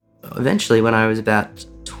Eventually, when I was about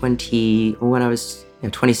 20, or when I was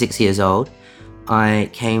 26 years old, I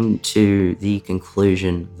came to the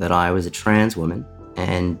conclusion that I was a trans woman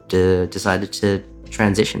and decided to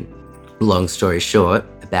transition. Long story short,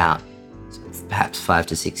 about perhaps 5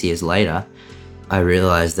 to 6 years later, I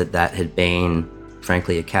realized that that had been,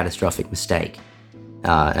 frankly, a catastrophic mistake,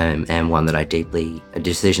 and one that a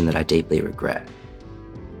decision that I deeply regret.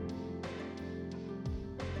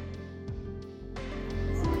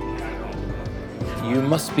 You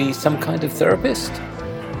must be some kind of therapist?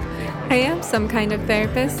 I am some kind of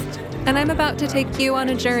therapist, and I'm about to take you on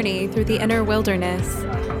a journey through the inner wilderness.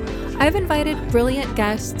 I've invited brilliant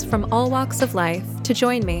guests from all walks of life to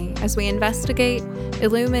join me as we investigate,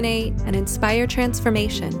 illuminate, and inspire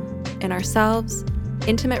transformation in ourselves,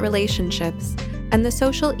 intimate relationships, and the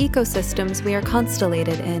social ecosystems we are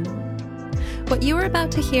constellated in. What you are about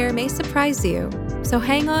to hear may surprise you, so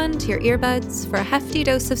hang on to your earbuds for a hefty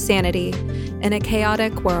dose of sanity in a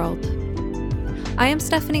chaotic world. I am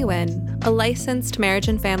Stephanie Wynn, a licensed marriage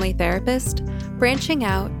and family therapist, branching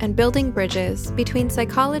out and building bridges between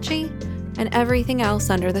psychology and everything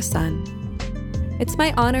else under the sun. It's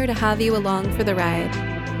my honor to have you along for the ride.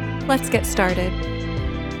 Let's get started.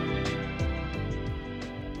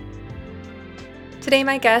 Today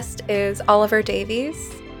my guest is Oliver Davies.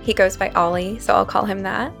 He goes by Ollie, so I'll call him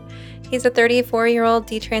that. He's a 34-year-old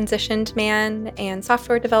detransitioned man and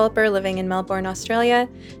software developer living in Melbourne, Australia.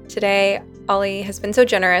 Today, Ollie has been so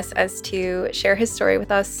generous as to share his story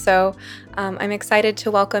with us, so I'm excited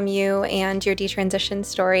to welcome you and your detransition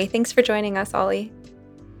story. Thanks for joining us, Ollie.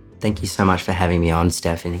 Thank you so much for having me on,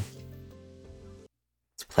 Stephanie.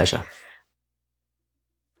 It's a pleasure.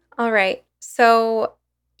 All right, so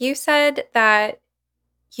you said that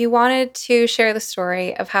you wanted to share the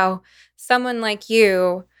story of how someone like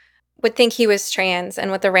you would think he was trans and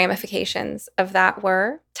what the ramifications of that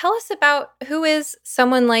were. Tell us about who is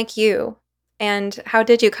someone like you and how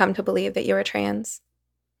did you come to believe that you were trans?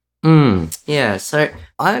 So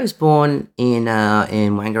I was born in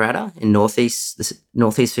Wangaratta in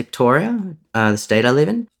northeast Victoria, the state I live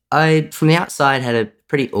in. I, from the outside, had a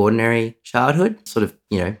pretty ordinary childhood, sort of,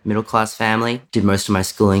 middle class family. Did most of my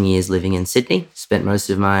schooling years living in Sydney. Spent most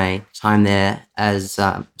of my time there as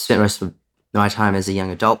a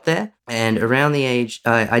young adult there. And around the age,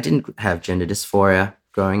 I didn't have gender dysphoria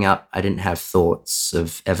growing up. I didn't have thoughts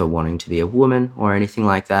of ever wanting to be a woman or anything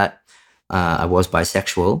like that. I was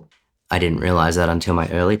bisexual. I didn't realize that until my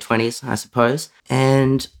early 20s, I suppose.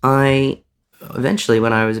 And I eventually,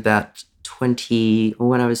 when I was about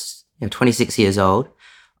 26 years old,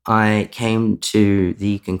 I came to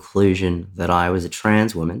the conclusion that I was a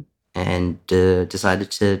trans woman and decided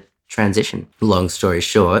to transition. Long story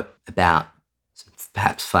short, about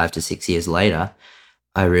perhaps 5 to 6 years later,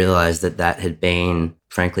 I realized that that had been,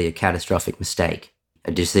 frankly, a catastrophic mistake,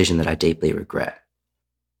 a decision that I deeply regret.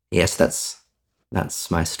 Yes, that's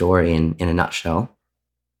my story in a nutshell.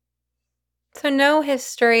 So no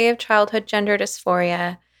history of childhood gender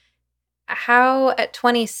dysphoria. How, at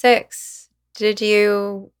 26, did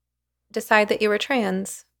you decide that you were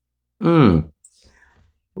trans? Well,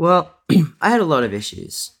 I had a lot of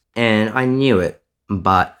issues, and I knew it,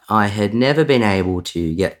 but I had never been able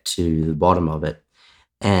to get to the bottom of it.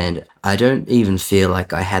 And I don't even feel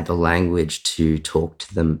like I had the language to talk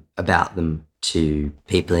to them about them to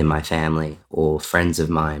people in my family or friends of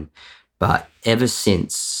mine. But ever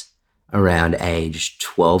since around age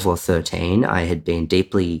 12 or 13, I had been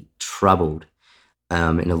deeply troubled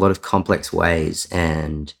in a lot of complex ways.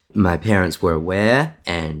 And my parents were aware,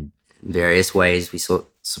 and in various ways we sought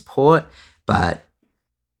support, but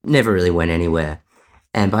never really went anywhere.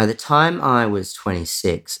 And by the time I was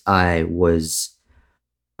 26, I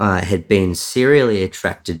had been serially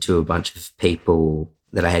attracted to a bunch of people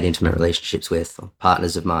that I had intimate relationships with, or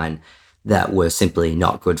partners of mine, that were simply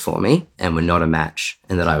not good for me and were not a match,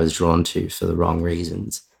 and that I was drawn to for the wrong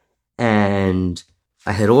reasons. And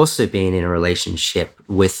I had also been in a relationship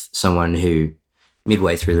with someone who,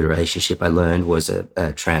 midway through the relationship, I learned was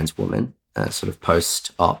a trans woman, a sort of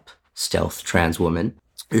post-op stealth trans woman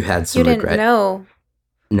who had some regret. You didn't know?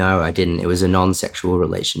 No, I didn't. It was a non-sexual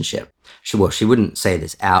relationship. She wouldn't say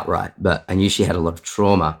this outright, but I knew she had a lot of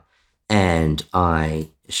trauma, and I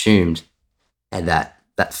assumed that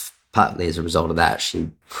partly as a result of that, she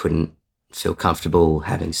couldn't feel comfortable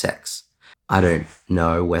having sex. I don't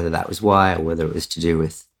know whether that was why or whether it was to do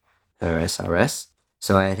with her SRS.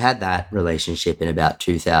 So I had that relationship in about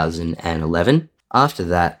 2011. After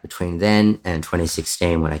that, between then and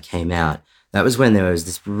 2016, when I came out, that was when there was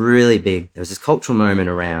this cultural moment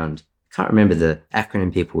around, I can't remember the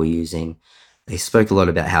acronym people were using. they spoke a lot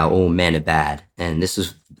about how all men are bad. And this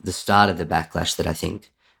was the start of the backlash that I think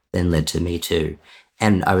then led to Me Too.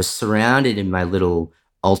 And I was surrounded in my little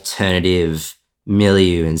alternative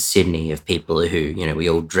milieu in Sydney of people who, we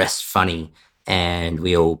all dressed funny and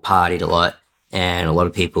we all partied a lot, and a lot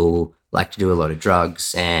of people like to do a lot of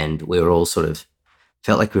drugs, and we were all sort of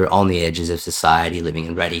felt like we were on the edges of society, living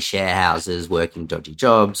in ratty share houses, working dodgy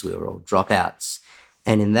jobs. We were all dropouts.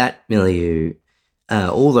 And in that milieu,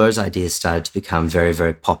 all those ideas started to become very,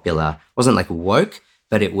 very popular. It wasn't like woke,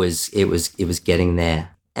 but it was getting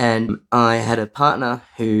there. And I had a partner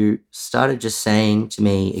who started just saying to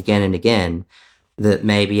me again and again that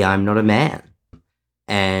maybe I'm not a man.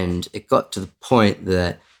 And it got to the point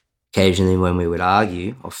that occasionally when we would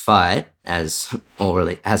argue or fight, as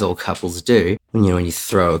all couples do, when you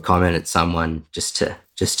throw a comment at someone just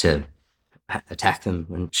to attack them,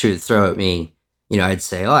 and she would throw at me, I'd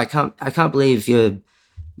say, "Oh, I can't believe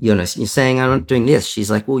you're saying I'm not doing this."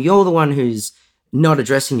 She's like, "Well, you're the one who's not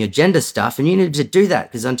addressing your gender stuff, and you need to do that,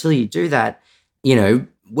 because until you do that,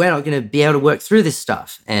 we're not going to be able to work through this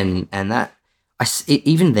stuff." And that,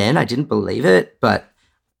 even then, I didn't believe it, but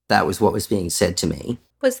that was what was being said to me.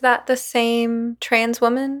 Was that the same trans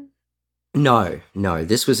woman? No.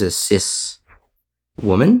 This was a cis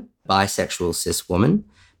woman, bisexual cis woman,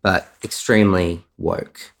 but extremely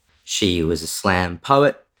woke. She was a slam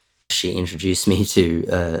poet. She introduced me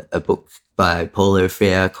to a book by Paulo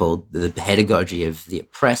Freire called The Pedagogy of the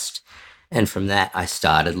Oppressed. And from that, I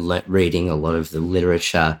started reading a lot of the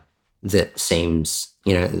literature that seems,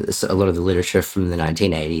 a lot of the literature from the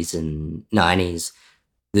 1980s and 90s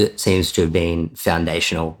that seems to have been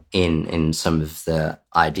foundational in some of the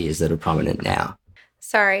ideas that are prominent now.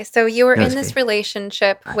 Sorry. So you were in this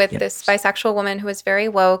relationship with this bisexual woman who was very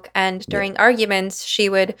woke, and during arguments, she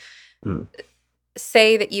would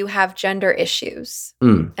say that you have gender issues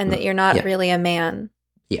and that you're not really a man.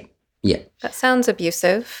 Yeah. That sounds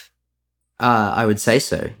abusive. I would say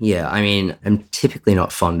so, yeah. I mean, I'm typically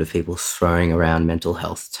not fond of people throwing around mental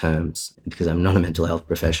health terms because I'm not a mental health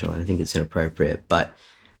professional. I think it's inappropriate, but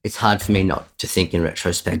it's hard for me not to think in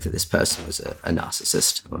retrospect that this person was a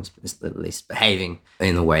narcissist, or at least behaving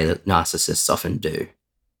in the way that narcissists often do.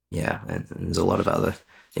 Yeah, and there's a lot of other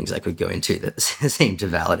things I could go into that seem to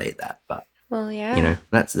validate that. But, well, yeah,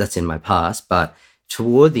 that's in my past. But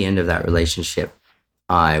toward the end of that relationship,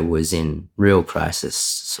 I was in real crisis,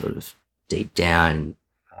 sort of deep down,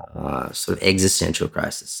 sort of existential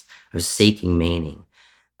crisis. I was seeking meaning.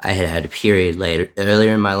 I had a period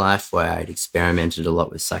earlier in my life where I'd experimented a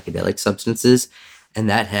lot with psychedelic substances, and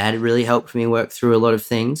that had really helped me work through a lot of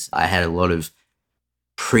things. I had a lot of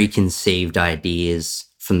preconceived ideas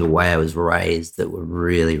from the way I was raised that were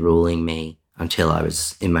really ruling me until I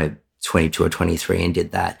was in my 22 or 23 and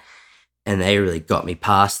did that. And they really got me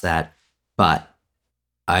past that. But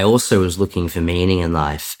I also was looking for meaning in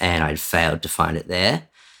life, and I'd failed to find it there.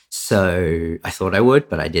 So I thought I would,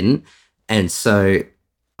 but I didn't. And so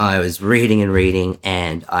I was reading,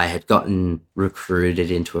 and I had gotten recruited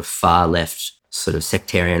into a far left sort of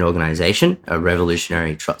sectarian organization, a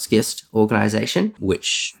revolutionary Trotskyist organization,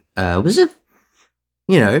 which was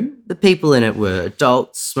the people in it were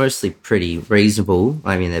adults, mostly pretty reasonable.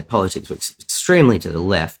 I mean, their politics were extremely to the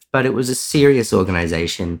left, but it was a serious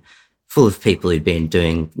organization full of people who'd been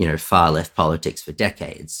doing, far left politics for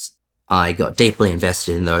decades. I got deeply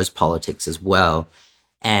invested in those politics as well.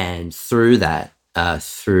 And through that,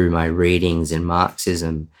 through my readings in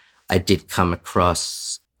Marxism, I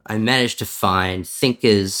managed to find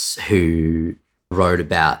thinkers who wrote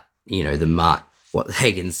about, what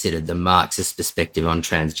they considered the Marxist perspective on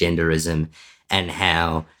transgenderism, and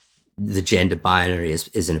how the gender binary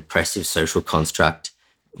is an oppressive social construct,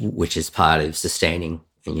 which is part of sustaining,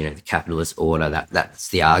 the capitalist order. That's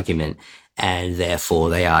the argument. And therefore,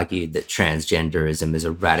 they argued that transgenderism is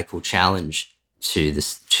a radical challenge to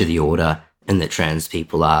the order, and that trans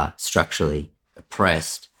people are structurally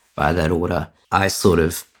oppressed by that order. I sort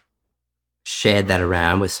of shared that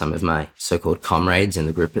around with some of my so-called comrades in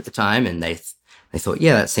the group at the time, and they thought,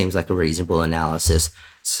 yeah, that seems like a reasonable analysis.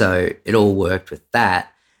 So it all worked with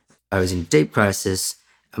that. I was in deep crisis.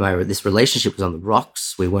 This relationship was on the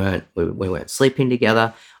rocks. We weren't sleeping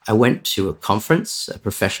together. I went to a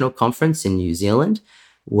professional conference in New Zealand,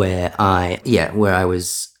 where I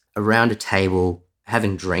was around a table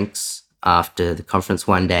having drinks after the conference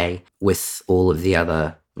one day with many of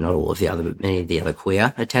the other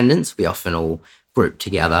queer attendants. We often all grouped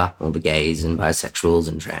together, all the gays and bisexuals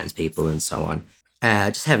and trans people and so on.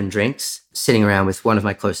 Just having drinks, sitting around with one of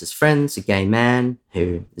my closest friends, a gay man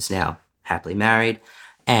who is now happily married,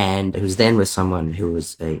 and who was then with someone who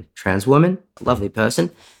was a trans woman, a lovely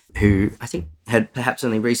person, who I think had perhaps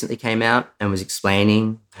only recently came out and was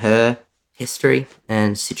explaining her history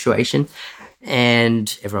and situation.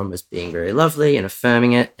 And everyone was being very lovely and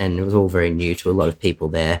affirming it, and it was all very new to a lot of people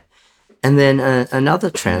there. And then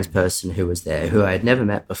another trans person who was there, who I had never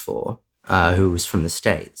met before, who was from the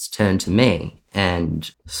States, turned to me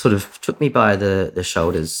and sort of took me by the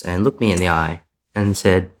shoulders and looked me in the eye and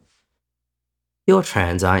said, "You're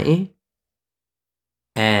trans, aren't you?"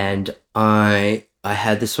 And I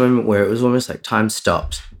had this moment where it was almost like time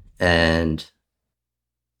stopped and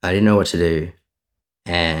I didn't know what to do.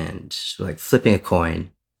 And like flipping a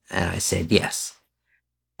coin, and I said yes.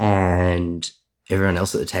 And everyone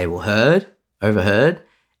else at the table overheard,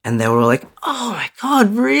 and they were all like, "Oh my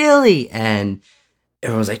God, really?" And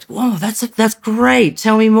everyone was like, "Whoa, that's great.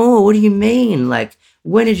 Tell me more. What do you mean? Like,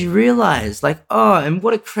 when did you realize? Like, oh, and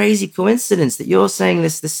what a crazy coincidence that you're saying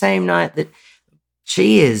this the same night that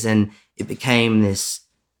she is." And it became this,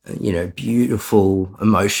 beautiful,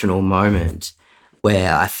 emotional moment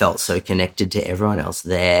where I felt so connected to everyone else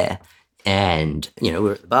there. And, we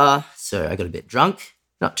were at the bar, so I got a bit drunk,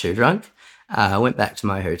 not too drunk. I went back to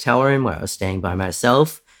my hotel room where I was staying by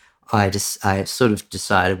myself. I sort of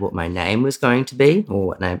decided what my name was going to be, or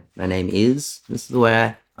what my name is. This is the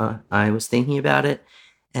way I was thinking about it,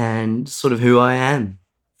 and sort of who I am.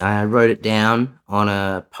 I wrote it down on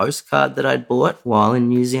a postcard that I'd bought while in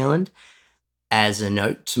New Zealand as a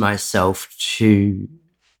note to myself to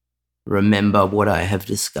remember what I have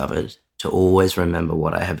discovered, to always remember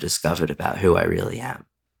what I have discovered about who I really am.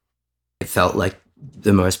 It felt like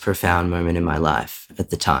the most profound moment in my life at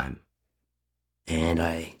the time. And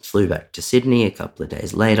I flew back to Sydney a couple of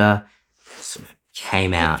days later, sort of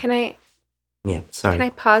came out. Can I Sorry.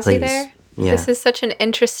 pause Please. you there? Yeah. This is such an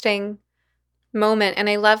interesting moment, and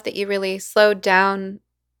I love that you really slowed down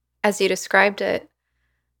as you described it.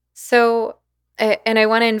 So, and I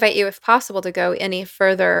want to invite you, if possible, to go any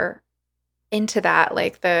further into that,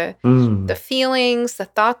 like the feelings, the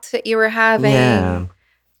thoughts that you were having,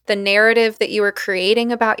 the narrative that you were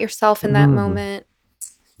creating about yourself in that moment.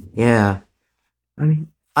 Yeah. I mean,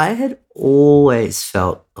 I had always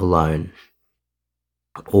felt alone.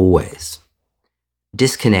 Always.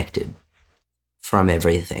 Disconnected from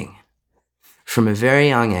everything. From a very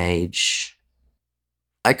young age,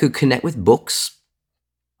 I could connect with books.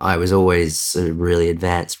 I was always a really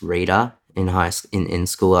advanced reader in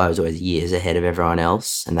school. I was always years ahead of everyone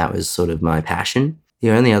else, and that was sort of my passion.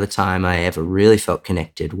 The only other time I ever really felt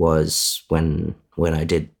connected was when I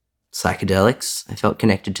did psychedelics. I felt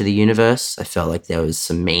connected to the universe. I felt like there was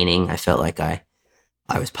some meaning. I felt like I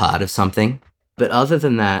was part of something. But other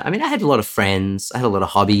than that, I mean, I had a lot of friends. I had a lot of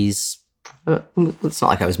hobbies. It's not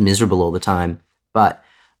like I was miserable all the time, but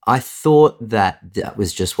I thought that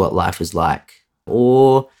was just what life was like.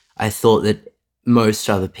 Or I thought that most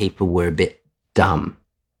other people were a bit dumb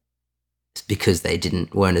because they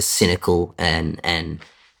weren't as cynical and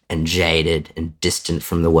jaded and distant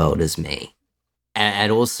from the world as me.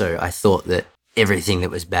 And also I thought that everything that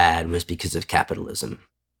was bad was because of capitalism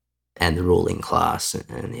and the ruling class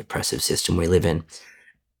and the oppressive system we live in.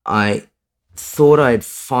 I thought I'd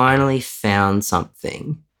finally found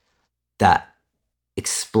something that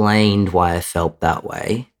explained why I felt that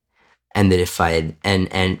way, and that if I had,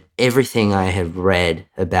 and everything I had read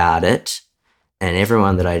about it and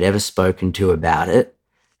everyone that I'd ever spoken to about it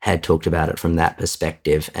had talked about it from that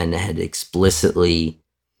perspective and had explicitly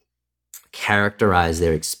characterized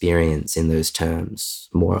their experience in those terms,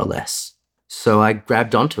 more or less. So I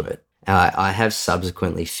grabbed onto it. I have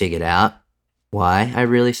subsequently figured out why I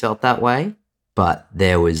really felt that way, but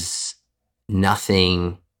there was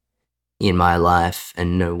nothing in my life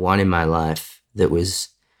and no one in my life that was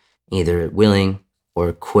either willing or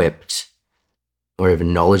equipped or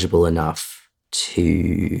even knowledgeable enough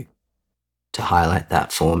to highlight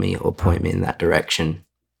that for me or point me in that direction.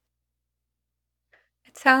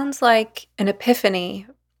 It sounds like an epiphany.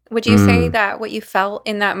 Would you say that what you felt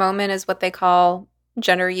in that moment is what they call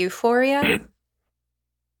gender euphoria?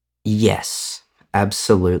 Yes,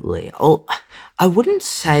 absolutely. Oh, I wouldn't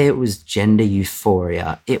say it was gender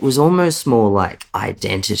euphoria. It was almost more like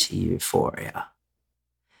identity euphoria.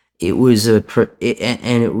 It was and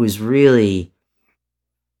it was really,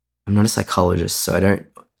 I'm not a psychologist, so I don't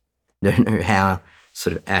know how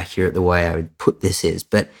sort of accurate the way I would put this is,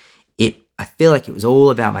 but I feel like it was all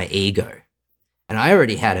about my ego. And I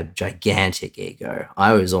already had a gigantic ego.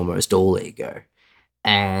 I was almost all ego.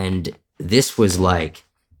 And this was like,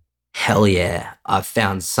 hell yeah, I've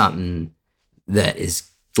found something that is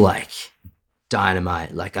like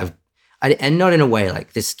dynamite. Like and not in a way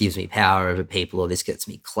like this gives me power over people or this gets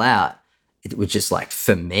me clout. It was just like,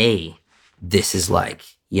 for me, this is like,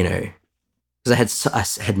 because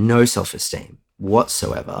I had no self-esteem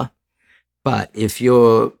whatsoever. But if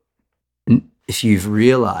you've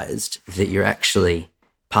realized that you're actually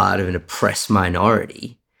part of an oppressed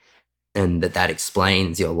minority and that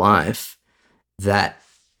explains your life, that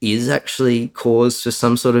is actually cause for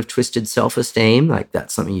some sort of twisted self-esteem. Like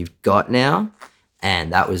that's something you've got now.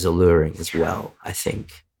 And that was alluring as well, I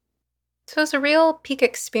think. So it was a real peak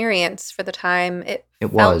experience for the time. It It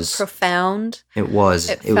felt was. profound. It was.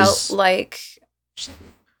 It It felt was. like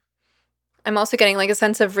I'm also getting like a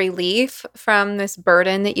sense of relief from this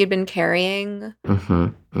burden that you'd been carrying.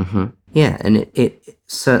 Yeah, and it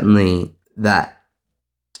certainly that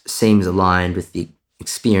seems aligned with the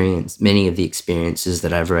experience, many of the experiences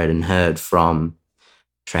that I've read and heard from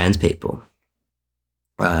trans people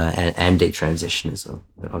and detransition as well.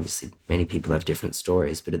 But obviously, many people have different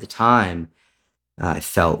stories, but at the time, I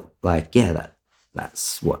felt like, yeah,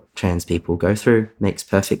 that's what trans people go through. Makes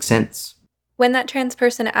perfect sense. When that trans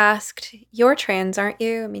person asked, "You're trans, aren't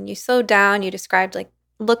you?" I mean, you slowed down, you described like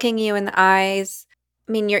looking you in the eyes.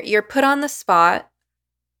 I mean, you're put on the spot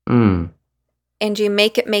Mm. and you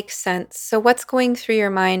make it make sense. So what's going through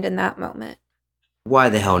your mind in that moment? Why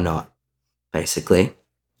the hell not? Basically,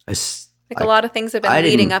 Like a like lot of things have I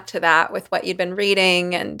been leading didn't. up to that with what you'd been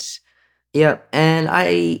reading and Yeah, and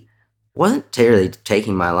I wasn't really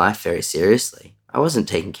taking my life very seriously. I wasn't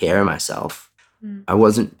taking care of myself. mm, I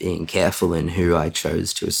wasn't being careful in who I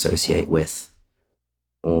chose to associate with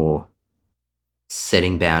or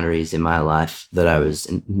setting boundaries in my life that I was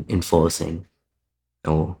enforcing.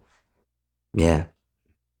 Or, yeah,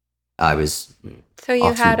 I was so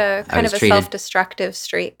you had often, a I kind was of a treated, self-destructive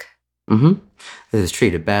streak. hmm I was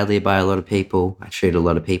treated badly by a lot of people. I treated a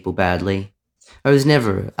lot of people badly. I don't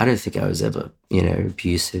think I was ever,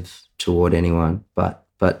 abusive toward anyone, but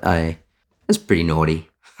I was pretty naughty.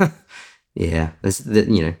 Yeah,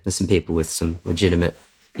 there's some people with some legitimate,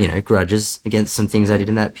 grudges against some things I did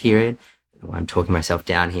in that period. I'm talking myself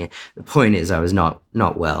down here. The point is, I was not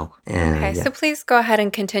well, Okay, and so please go ahead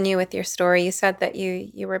and continue with your story. You said that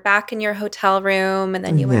you were back in your hotel room and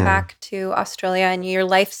then you went yeah, back to Australia and your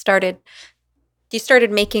life started you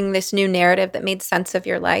started making this new narrative that made sense of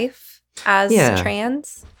your life as yeah,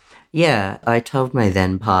 trans. yeah. I told my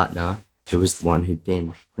then partner, who was the one who'd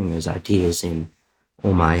been putting those ideas in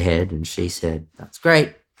all my head, and she said, "That's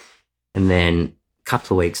great." And then a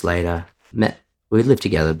couple of weeks later, we lived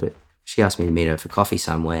together, but she asked me to meet her for coffee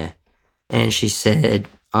somewhere. And she said,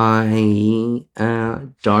 I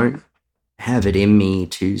don't have it in me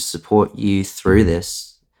to support you through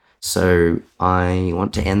this. So I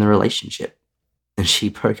want to end the relationship. And she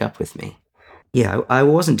broke up with me. Yeah, I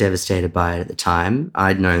wasn't devastated by it at the time.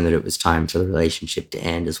 I'd known that it was time for the relationship to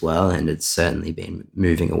end as well, and had certainly been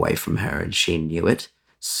moving away from her, and she knew it.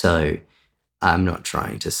 So I'm not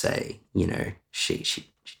trying to say, she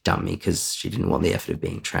dumped me because she didn't want the effort of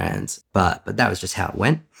being trans, but that was just how it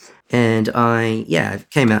went. And I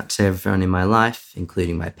came out to everyone in my life,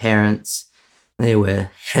 including my parents. They were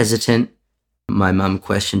hesitant. My mum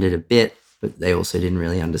questioned it a bit, but they also didn't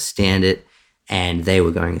really understand it. And they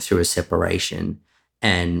were going through a separation.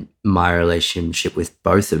 And my relationship with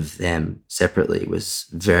both of them separately was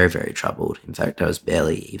very, very troubled. In fact, I was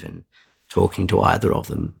barely even talking to either of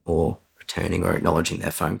them or returning or acknowledging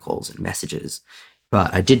their phone calls and messages.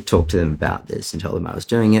 But I did talk to them about this and tell them I was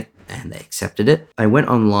doing it, and they accepted it. I went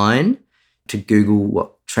online to Google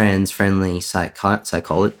what trans-friendly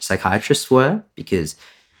psychiatrists were, because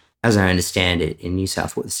as I understand it, in the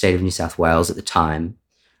state of New South Wales at the time,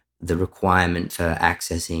 the requirement for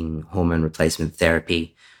accessing hormone replacement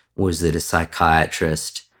therapy was that a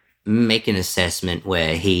psychiatrist make an assessment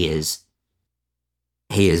where he is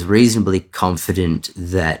reasonably confident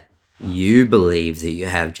that you believe that you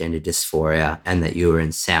have gender dysphoria and that you are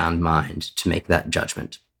in sound mind to make that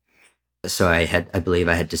judgment. So I believe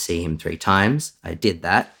I had to see him 3 times. I did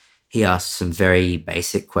that. He asked some very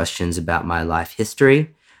basic questions about my life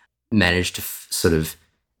history, managed to sort of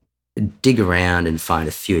dig around and find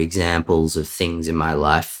a few examples of things in my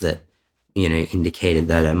life that, indicated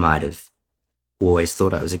that I might have always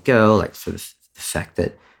thought I was a girl, like sort of the fact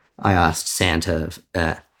that I asked Santa,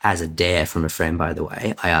 as a dare from a friend, by the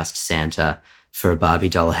way, I asked Santa for a Barbie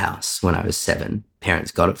doll house when I was 7.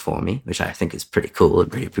 Parents got it for me, which I think is pretty cool and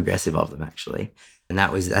pretty progressive of them, actually. And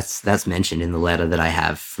that's mentioned in the letter that I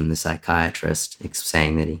have from the psychiatrist,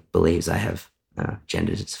 saying that he believes I have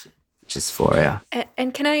gender dysphoria.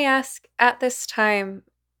 And can I ask, at this time,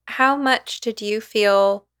 how much did you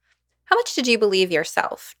feel, how much did you believe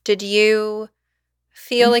yourself? Did you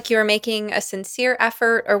feel like you were making a sincere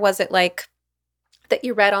effort, or was it like that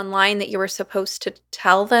you read online that you were supposed to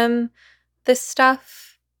tell them this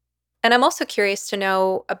stuff? And I'm also curious to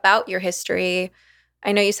know about your history.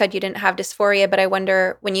 I know you said you didn't have dysphoria, but I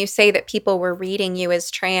wonder, when you say that people were reading you as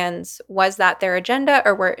trans, was that their agenda,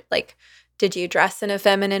 or did you dress in a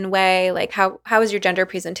feminine way? Like, how was your gender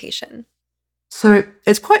presentation? So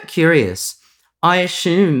it's quite curious. I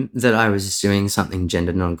assume that I was doing something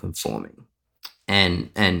gender non-conforming,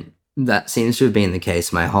 and that seems to have been the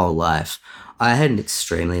case my whole life. I had an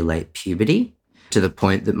extremely late puberty, to the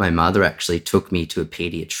point that my mother actually took me to a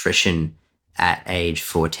pediatrician at age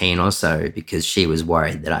 14 or so, because she was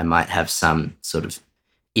worried that I might have some sort of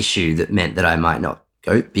issue that meant that I might not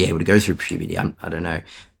be able to go through puberty. I don't know.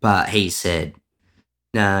 But he said,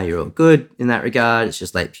 "Nah, you're all good in that regard. It's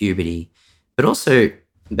just late puberty." But also,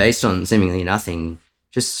 based on seemingly nothing,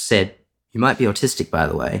 just said, "You might be autistic, by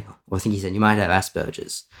the way." Or I think he said, "You might have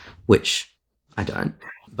Asperger's," which I don't.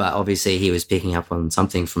 But obviously, he was picking up on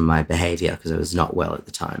something from my behavior because I was not well at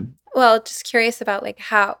the time. Well, just curious about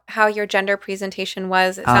how your gender presentation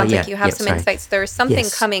was. It Oh, sounds yeah. like you have Yep, some sorry. insights. There was something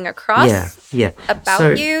Yes. coming Yeah. across Yeah. about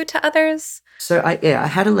So, you to others. I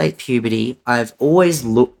had a late puberty. I've always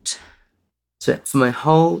looked, so for my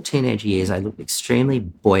whole teenage years, I looked extremely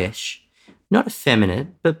boyish. Not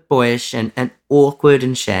effeminate, but boyish and awkward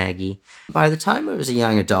and shaggy. By the time I was a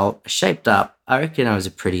young adult, shaped up, I reckon I was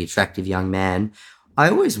a pretty attractive young man. I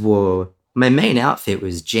always wore, my main outfit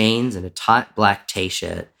was jeans and a tight black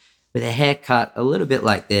t-shirt with a haircut a little bit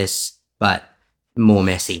like this, but more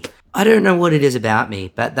messy. I don't know what it is about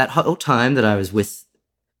me, but that whole time that I was with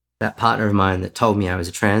that partner of mine that told me I was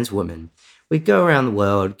a trans woman, we'd go around the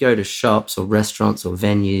world, go to shops or restaurants or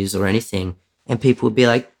venues or anything, and people would be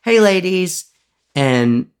like, "Hey, ladies,"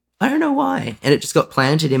 and I don't know why, and it just got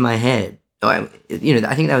planted in my head. I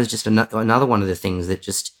think that was just another one of the things that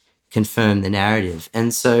just confirmed the narrative.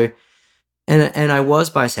 And so, and I was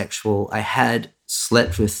bisexual. I had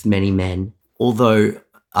slept with many men, although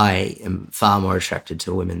I am far more attracted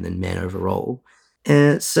to women than men overall.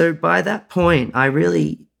 So by that point, I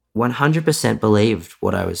really 100% believed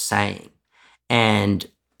what I was saying. And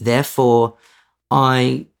therefore,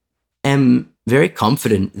 I am very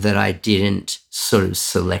confident that I didn't sort of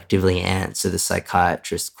selectively answer the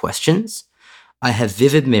psychiatrist's questions. I have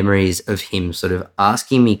vivid memories of him sort of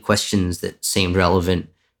asking me questions that seemed relevant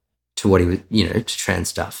to what he was, to trans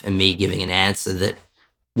stuff, and me giving an answer that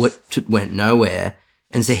went nowhere.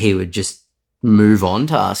 And so he would just move on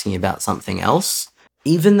to asking about something else.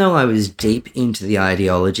 Even though I was deep into the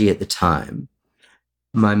ideology at the time,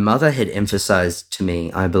 my mother had emphasized to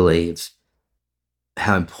me, I believe,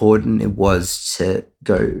 how important it was to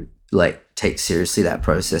go, take seriously that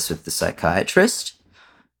process with the psychiatrist.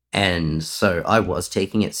 And so I was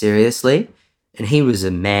taking it seriously. And he was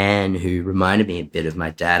a man who reminded me a bit of my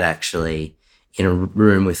dad, actually, in a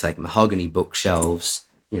room with mahogany bookshelves,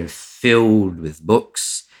 filled with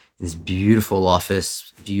books, this beautiful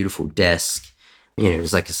office, beautiful desk. It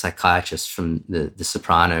was like a psychiatrist from the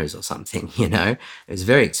Sopranos or something, It was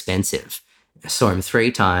very expensive. I saw him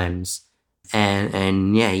 3 times, and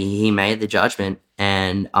he made the judgment.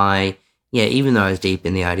 And even though I was deep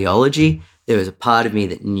in the ideology, there was a part of me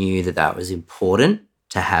that knew that was important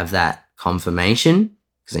to have that confirmation,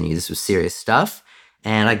 because I knew this was serious stuff,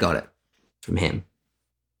 and I got it from him.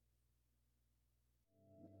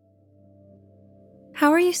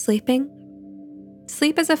 How are you sleeping?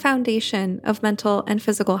 Sleep is a foundation of mental and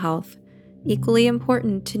physical health, equally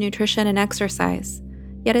important to nutrition and exercise,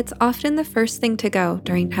 yet it's often the first thing to go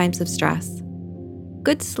during times of stress.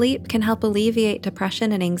 Good sleep can help alleviate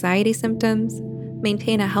depression and anxiety symptoms,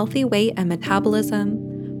 maintain a healthy weight and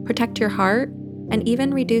metabolism, protect your heart, and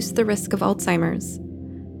even reduce the risk of Alzheimer's.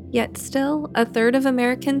 Yet still, 1/3 of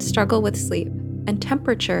Americans struggle with sleep, and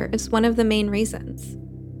temperature is one of the main reasons.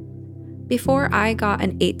 Before I got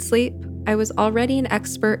an 8 sleep, I was already an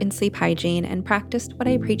expert in sleep hygiene and practiced what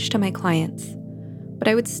I preached to my clients. But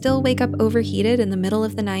I would still wake up overheated in the middle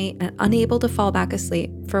of the night and unable to fall back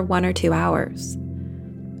asleep for 1 or 2 hours.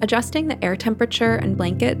 Adjusting the air temperature and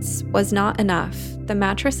blankets was not enough. The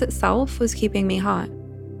mattress itself was keeping me hot.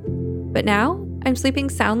 But now, I'm sleeping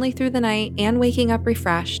soundly through the night and waking up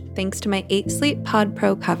refreshed thanks to my 8 Sleep Pod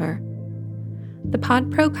Pro cover. The Pod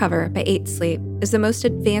Pro cover by 8 Sleep is the most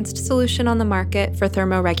advanced solution on the market for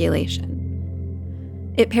thermoregulation.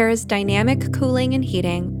 It pairs dynamic cooling and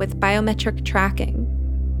heating with biometric tracking.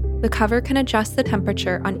 The cover can adjust the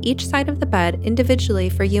temperature on each side of the bed individually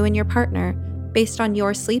for you and your partner based on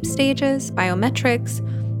your sleep stages, biometrics,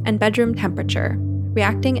 and bedroom temperature,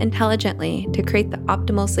 reacting intelligently to create the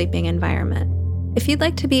optimal sleeping environment. If you'd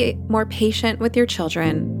like to be more patient with your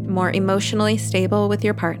children, more emotionally stable with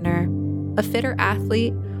your partner, a fitter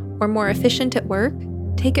athlete, or more efficient at work,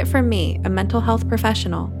 take it from me, a mental health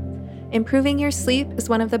professional. Improving your sleep is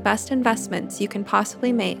one of the best investments you can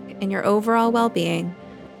possibly make in your overall well-being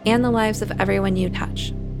and the lives of everyone you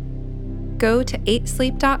touch. Go to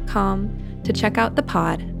 8sleep.com to check out the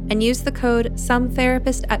pod and use the code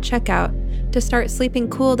SOMETHERAPIST at checkout to start sleeping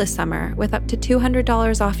cool this summer with up to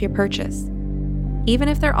 $200 off your purchase. Even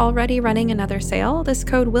if they're already running another sale, this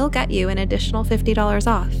code will get you an additional $50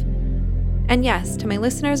 off. And yes, to my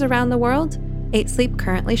listeners around the world, 8Sleep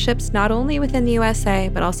currently ships not only within the USA,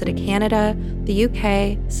 but also to Canada, the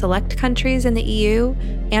UK, select countries in the EU,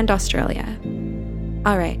 and Australia.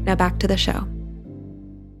 All right, now back to the show.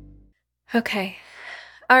 Okay.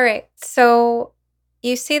 All right. So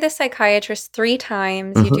you see the psychiatrist 3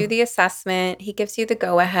 times, you do the assessment, he gives you the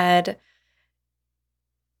go-ahead.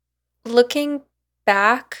 Looking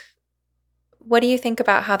back, what do you think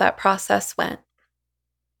about how that process went?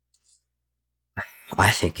 I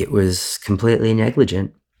think it was completely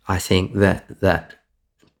negligent. I think that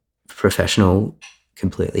professional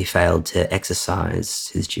completely failed to exercise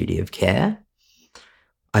his duty of care.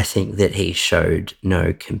 I think that he showed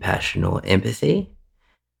no compassion or empathy.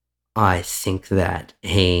 I think that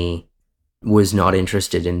he was not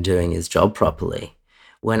interested in doing his job properly.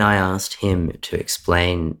 When I asked him to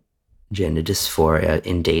explain gender dysphoria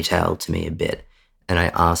in detail to me a bit, and I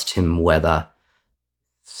asked him whether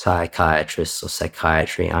psychiatrists or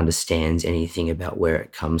psychiatry understands anything about where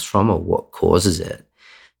it comes from or what causes it,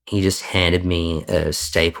 he just handed me a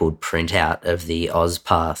stapled printout of the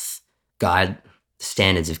OzPath guide,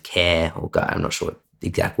 standards of care, or guide, I'm not sure what the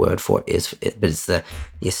exact word for it is, but it's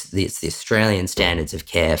the Australian standards of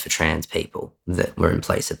care for trans people that were in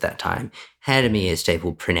place at that time. Handed me a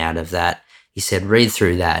stapled printout of that. He said, read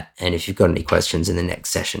through that, and if you've got any questions in the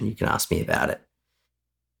next session, you can ask me about it.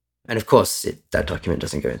 And of course, that document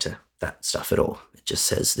doesn't go into that stuff at all. It just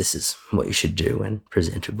says this is what you should do when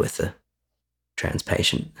presented with a trans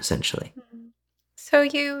patient, essentially. So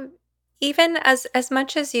you, even as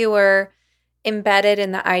much as you were embedded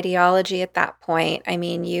in the ideology at that point, I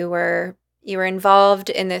mean, you were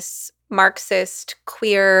involved in this Marxist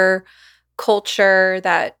queer culture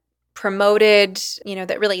that promoted,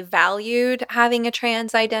 that really valued having a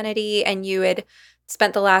trans identity, and you had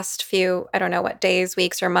spent the last few, I don't know what, days,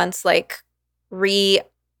 weeks, or months, like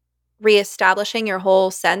reestablishing your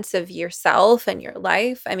whole sense of yourself and your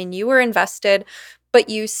life. I mean, you were invested, but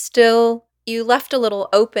you left a little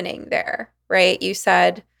opening there, right? You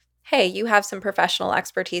said, hey, you have some professional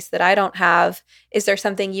expertise that I don't have. Is there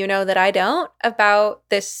something that I don't about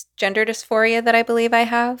this gender dysphoria that I believe I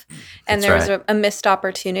have? And there was a missed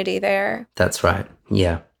opportunity there. That's right.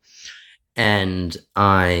 Yeah. And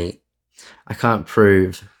I can't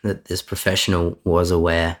prove that this professional was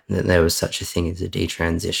aware that there was such a thing as a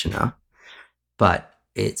detransitioner, but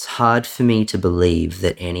it's hard for me to believe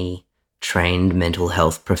that any trained mental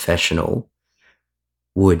health professional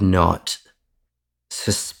would not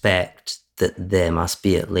suspect that there must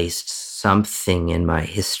be at least something in my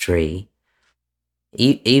history,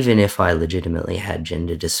 even if I legitimately had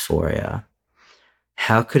gender dysphoria.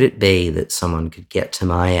 How could it be that someone could get to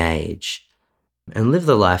my age and live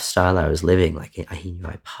the lifestyle I was living? Like, he knew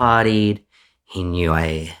I partied, he knew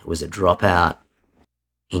I was a dropout,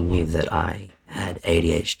 he knew that I had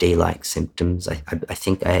ADHD-like symptoms. I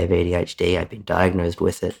think I have ADHD. I've been diagnosed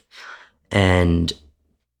with it, and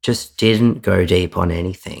just didn't go deep on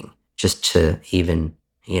anything, just to even,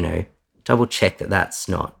 double check that that's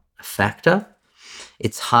not a factor.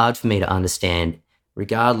 It's hard for me to understand,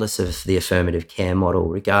 regardless of the affirmative care model,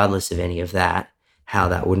 regardless of any of that, how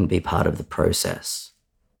that wouldn't be part of the process.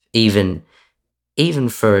 Even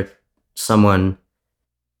for someone,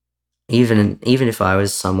 even if I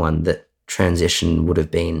was someone that transition would have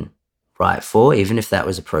been right for, even if that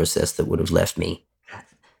was a process that would have left me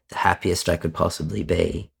the happiest I could possibly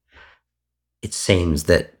be, it seems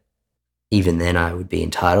that even then I would be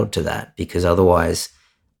entitled to that, because otherwise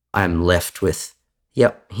I'm left with,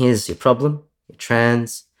 yep, here's your problem, you're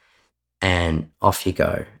trans, and off you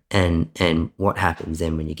go. And what happens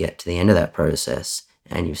then when you get to the end of that process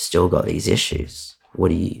and you've still got these issues?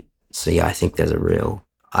 So yeah, I think there's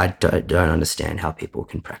I don't understand how people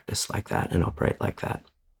can practice like that and operate like that.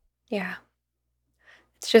 Yeah.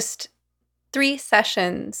 It's just 3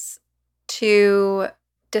 sessions to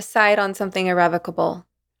decide on something irrevocable.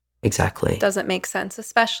 Exactly. Doesn't make sense,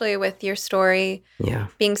 especially with your story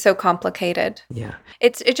being so complicated. Yeah.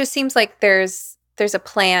 It just seems like there's a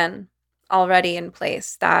plan already in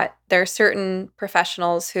place, that there are certain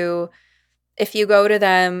professionals who, if you go to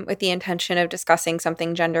them with the intention of discussing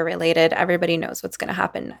something gender related, everybody knows what's going to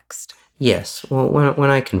happen next. Yes. Well, when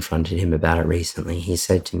I confronted him about it recently, he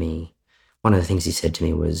said to me, one of the things he said to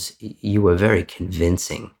me was, you were very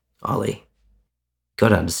convincing Ollie. Got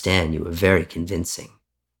to understand, you were very convincing.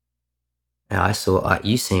 And I saw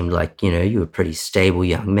you seemed like, you were a pretty stable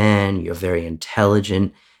young man, you're very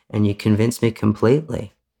intelligent, and you convinced me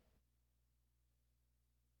completely.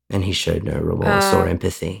 And he showed no remorse or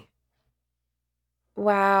empathy.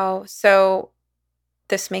 Wow. So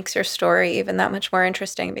this makes your story even that much more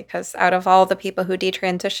interesting because out of all the people who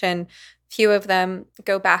detransition, few of them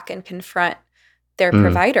go back and confront their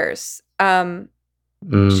providers.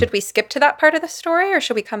 Should we skip to that part of the story or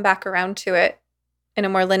should we come back around to it in a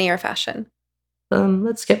more linear fashion?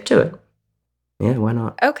 Let's skip to it. Yeah, why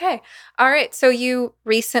not? Okay. All right. So you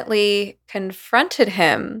recently confronted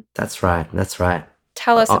him. That's right.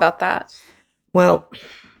 Tell us about that. Well,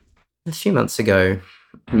 a few months ago,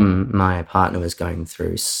 my partner was going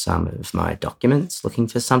through some of my documents looking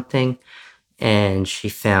for something, and she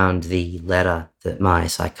found the letter that my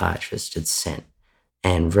psychiatrist had sent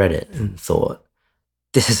and read it and thought,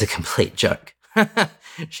 this is a complete joke.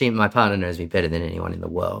 My partner knows me better than anyone in the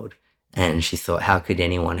world. And she thought, how could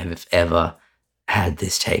anyone have ever had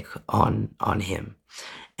this take on him?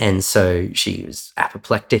 And so she was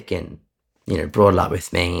apoplectic and, brought it up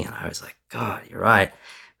with me. And I was like, God, you're right.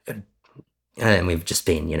 And we've just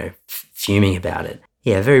been, fuming about it.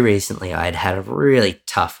 Yeah, very recently I'd had a really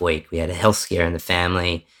tough week. We had a health scare in the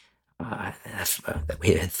family.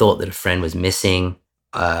 We had thought that a friend was missing.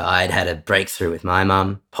 I'd had a breakthrough with my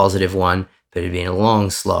mum, positive one, but it had been a long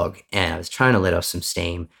slog, and I was trying to let off some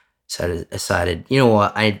steam. So I decided, you know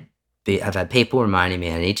what, I've had people reminding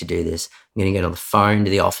me I need to do this. I'm going to get on the phone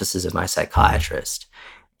to the offices of my psychiatrist.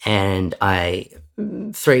 And I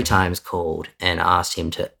 3 times called and asked him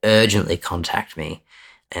to urgently contact me.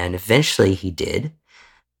 And eventually he did,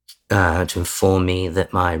 to inform me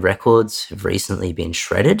that my records have recently been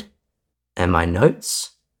shredded and my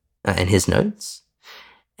notes and his notes.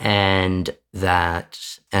 And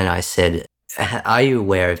I said, are you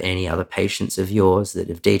aware of any other patients of yours that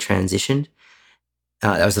have detransitioned?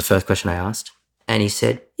 That was the first question I asked. And he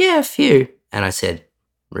said, yeah, a few. And I said,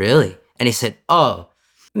 really? And he said, oh,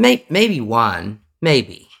 maybe one,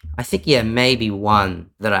 maybe. I think, yeah, maybe one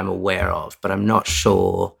that I'm aware of, but I'm not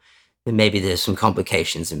sure. Maybe there's some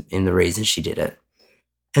complications in the reason she did it.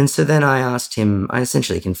 And so then I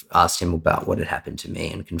essentially asked him about what had happened to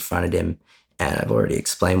me and confronted him. And I've already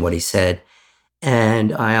explained what he said.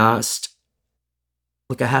 And I asked,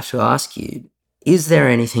 look, I have to ask you, is there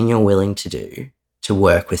anything you're willing to do to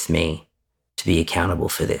work with me to be accountable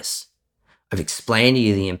for this? I've explained to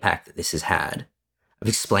you the impact that this has had. I've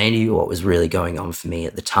explained to you what was really going on for me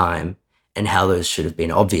at the time and how those should have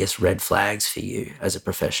been obvious red flags for you as a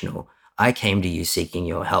professional. I came to you seeking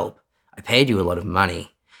your help. I paid you a lot of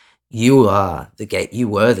money. You were the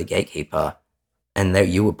gatekeeper, and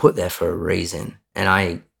you were put there for a reason. And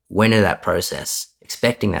I went into that process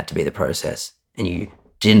expecting that to be the process, and you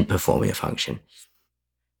didn't perform your function.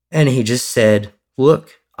 And he just said,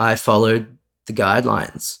 look, I followed the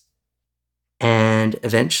guidelines. And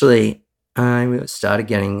eventually I started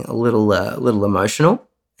getting a little emotional.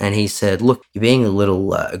 And he said, look, you're being a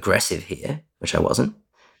little aggressive here, which I wasn't.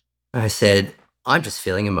 I said, I'm just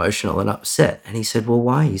feeling emotional and upset. And he said, well,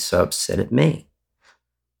 why are you so upset at me?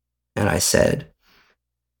 And I said,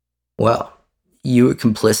 well, you were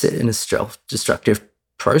complicit in a self-destructive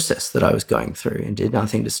process that I was going through and did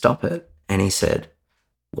nothing to stop it. And he said,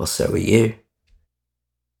 well, so were you.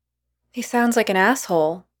 He sounds like an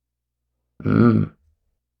asshole. Oh,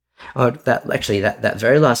 that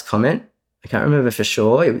very last comment, I can't remember for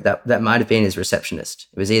sure. That might have been his receptionist.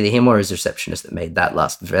 It was either him or his receptionist that made that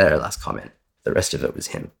very last comment. The rest of it was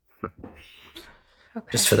him.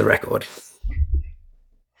 Okay. Just for the record.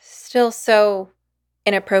 Still so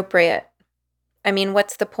inappropriate. I mean,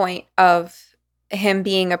 what's the point of him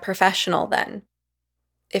being a professional then?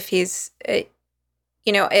 If he's, I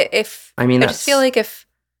just feel like if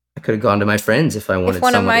I could have gone to my friends if I wanted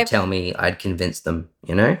someone to tell me I'd convinced them,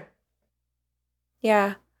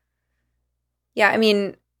 Yeah. Yeah, I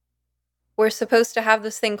mean, we're supposed to have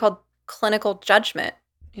this thing called clinical judgment.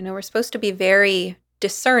 We're supposed to be very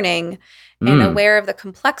discerning and aware of the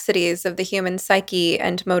complexities of the human psyche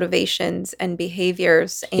and motivations and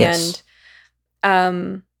behaviors. Yes.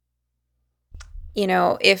 And,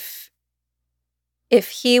 if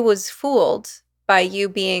he was fooled by you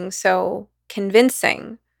being so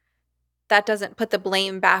convincing, that doesn't put the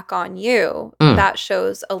blame back on you. That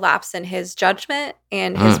shows a lapse in his judgment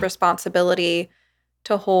and his responsibility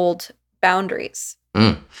to hold boundaries.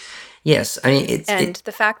 Yes, I mean,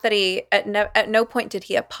 the fact that he at no point did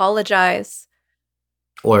he apologize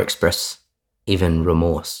or express even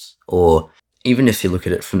remorse, or even if you look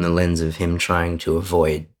at it from the lens of him trying to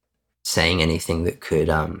avoid saying anything that could,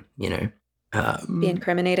 Be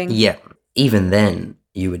incriminating. yeah, even then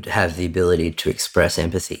you would have the ability to express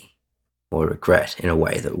empathy or regret in a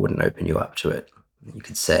way that wouldn't open you up to it. You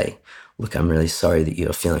could say, look, I'm really sorry that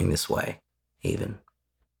you're feeling this way, even.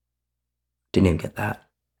 Didn't even get that.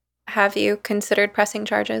 Have you considered pressing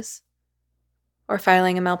charges or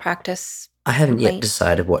filing a malpractice I haven't yet complaint?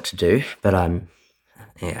 decided what to do, but I'm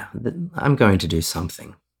going to do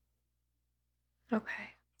something. Okay.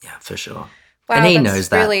 Yeah, for sure. Wow, and he that's knows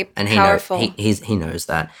that, really and powerful. he knows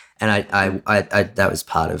that, and I that was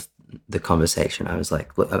part of the conversation. I was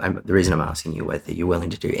like, look, the reason I'm asking you whether you're willing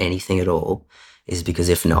to do anything at all is because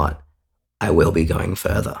if not, I will be going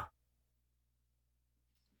further.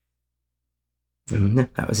 And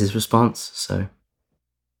that was his response. So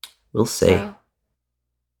we'll see. Wow.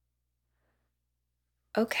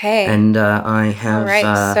 Okay. And I have All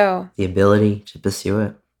right, so the ability to pursue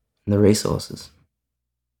it and the resources.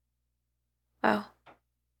 wow.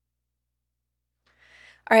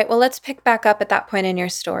 All right, well, let's pick back up at that point in your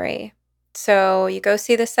story. So you go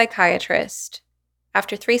see the psychiatrist.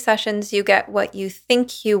 After 3 sessions, you get what you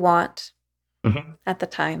think you want at the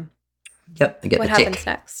time. Yep, I get What the happens tick.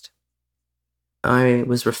 next? I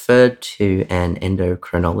was referred to an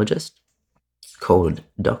endocrinologist called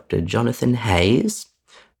Dr. Jonathan Hayes,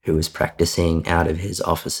 who was practicing out of his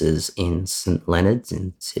offices in St Leonard's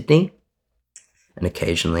in Sydney and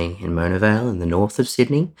occasionally in Mona Vale in the north of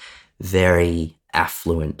Sydney. Very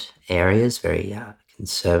affluent areas, very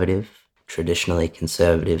conservative, traditionally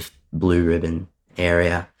conservative blue ribbon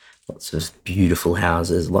area. Lots of beautiful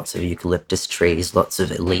houses, lots of eucalyptus trees, lots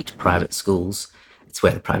of elite private schools. It's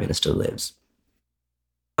where the Prime Minister lives.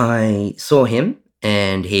 I saw him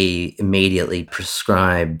and he immediately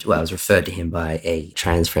prescribed, well, I was referred to him by a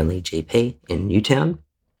trans-friendly GP in Newtown,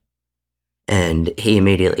 and he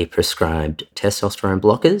immediately prescribed testosterone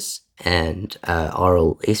blockers and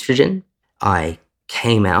oral estrogen. I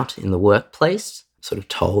came out in the workplace, sort of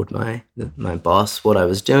told my boss what I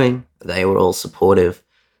was doing. They were all supportive.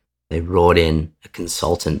 They brought in a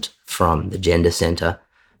consultant from the gender center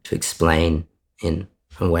to explain in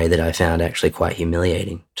a way that I found actually quite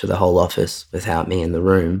humiliating to the whole office without me in the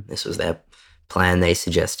room. This was their plan. They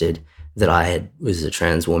suggested that was a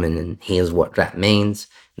trans woman and here's what that means.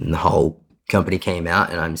 And the whole company came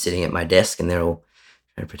out and I'm sitting at my desk and they're all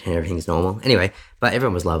trying to pretend everything's normal. Anyway, but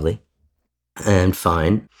everyone was lovely and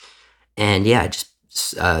fine. And yeah, I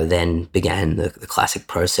just then began the classic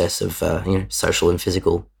process of social and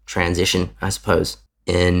physical transition, I suppose,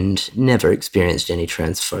 and never experienced any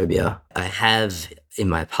transphobia. I have in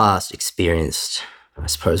my past experienced, I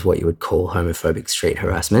suppose, what you would call homophobic street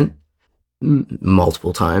harassment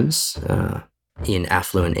multiple times in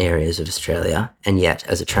affluent areas of Australia, and yet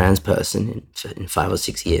as a trans person in 5 or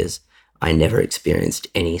 6 years, I never experienced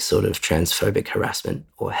any sort of transphobic harassment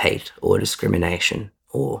or hate or discrimination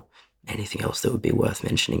or anything else that would be worth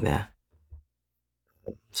mentioning there.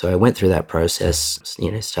 So I went through that process,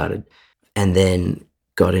 started, and then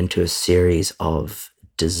got into a series of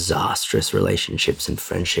disastrous relationships and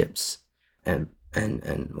friendships, and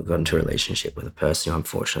we got into a relationship with a person who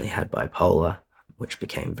unfortunately had bipolar, which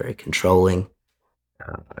became very controlling,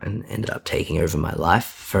 and ended up taking over my life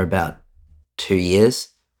for about 2 years.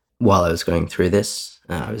 While I was going through this,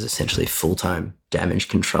 I was essentially full-time damage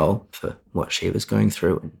control for what she was going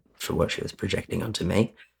through and for what she was projecting onto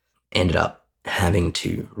me. Ended up having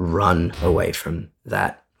to run away from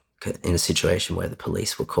that in a situation where the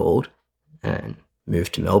police were called and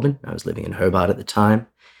moved to Melbourne. I was living in Hobart at the time.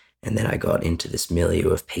 And then I got into this milieu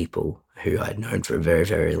of people who I'd known for a very,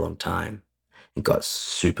 very long time and got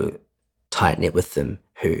super tight-knit with them,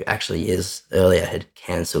 who actually years earlier had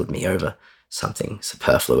cancelled me over something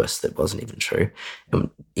superfluous that wasn't even true.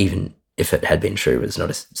 And even if it had been true, it was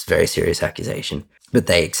not a very serious accusation. But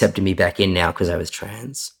they accepted me back in now because I was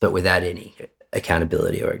trans, but without any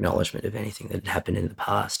accountability or acknowledgement of anything that had happened in the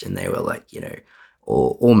past. And they were like,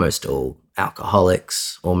 almost all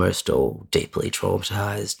alcoholics, almost all deeply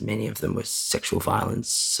traumatized. Many of them were sexual violence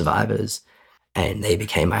survivors. And they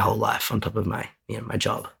became my whole life on top of my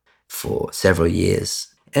job for several years.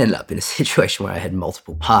 Ended up in a situation where I had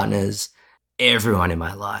multiple partners. Everyone in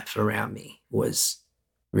my life around me was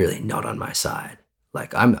really not on my side.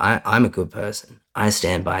 Like I'm a good person. I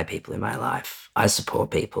stand by people in my life. I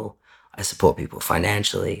support people. I support people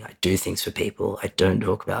financially. I do things for people. I don't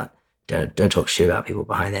talk shit about people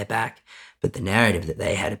behind their back. But the narrative that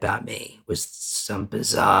they had about me was some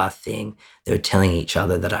bizarre thing. They were telling each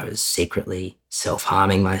other that I was secretly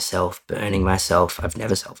self-harming myself, burning myself. I've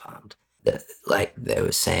never self-harmed. They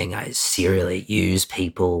were saying I serially use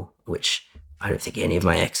people, which I don't think any of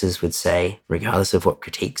my exes would say, regardless of what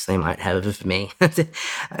critiques they might have of me.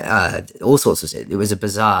 All sorts of it. It was a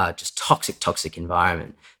bizarre, just toxic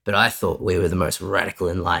environment. But I thought we were the most radical,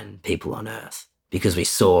 enlightened people on earth because we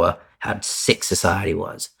saw how sick society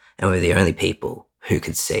was, and we were the only people who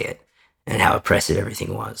could see it and how oppressive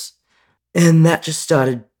everything was. And that just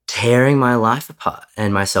started tearing my life apart,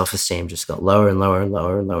 and my self-esteem just got lower and lower and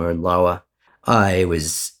lower and lower and lower. I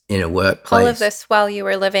was in a workplace. All of this while you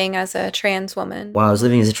were living as a trans woman. While I was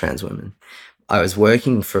living as a trans woman. I was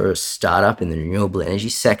working for a startup in the renewable energy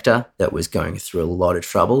sector that was going through a lot of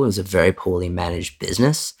trouble. It was a very poorly managed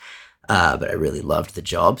business, but I really loved the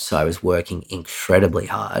job. So I was working incredibly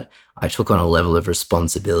hard. I took on a level of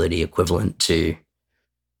responsibility equivalent to,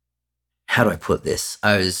 how do I put this?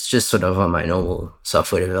 I was just sort of on my normal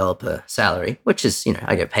software developer salary, which is,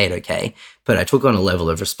 I get paid okay, but I took on a level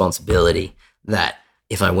of responsibility that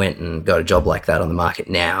if I went and got a job like that on the market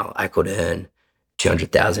now, I could earn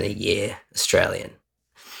 200,000 a year Australian.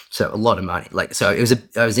 So a lot of money.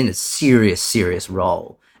 I was in a serious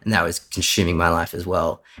role, and that was consuming my life as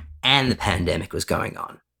well. And the pandemic was going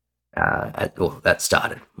on. That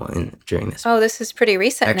started during this. Oh, this is pretty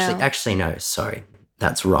recent now. Actually, no, sorry.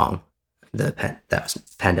 That's wrong.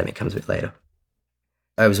 Pandemic comes a bit later.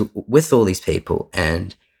 I was with all these people,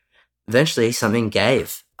 and eventually something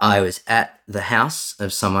gave. I was at the house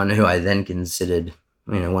of someone who I then considered,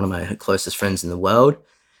 one of my closest friends in the world,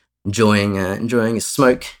 enjoying a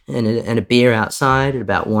smoke and a beer outside at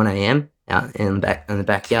about 1 a.m. out in the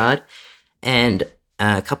backyard, and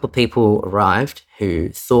a couple of people arrived who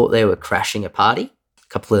thought they were crashing a party. A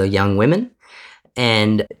couple of young women,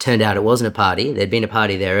 and it turned out it wasn't a party. There'd been a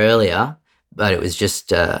party there earlier, but it was just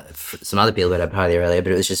some other people that had a party there earlier.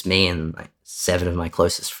 But it was just me and 7 of my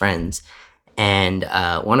closest friends. And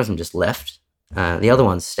one of them just left. The other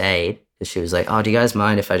one stayed because she was like, "Oh, do you guys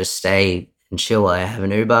mind if I just stay and chill while I have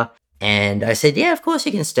an Uber?" And I said, "Yeah, of course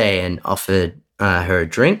you can stay," and offered her a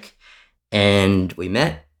drink. And we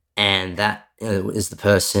met, and that is the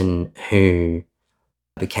person who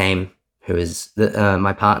is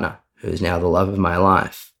my partner, who is now the love of my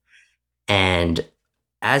life. And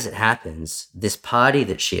as it happens, this party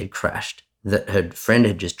that she had crashed, that her friend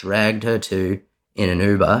had just dragged her to in an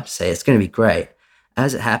Uber to say it's going to be great.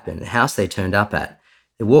 As it happened, the house they turned up at,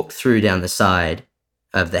 they walked through down the side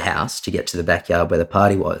of the house to get to the backyard where the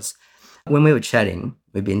party was. When we were chatting,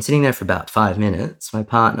 we'd been sitting there for about 5 minutes. My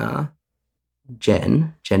partner,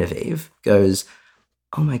 Genevieve, goes,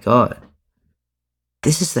 "Oh my God,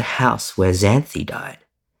 this is the house where Xanthi died."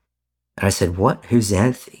 And I said, "What? Who's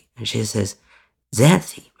Xanthi?" And she says,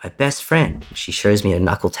 "Xanthi, my best friend." She shows me her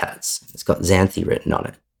knuckle tats. It's got Xanthi written on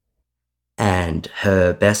it. And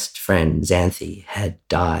her best friend, Xanthi, had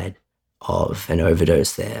died of an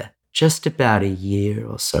overdose there just about a year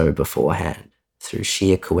or so beforehand through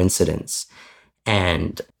sheer coincidence.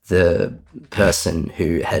 And the person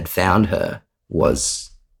who had found her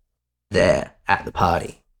was there at the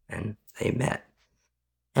party, and they met.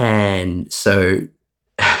 And so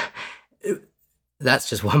that's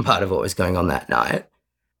just one part of what was going on that night.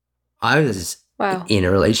 I was in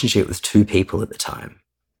a relationship with 2 people at the time.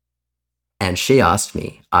 And she asked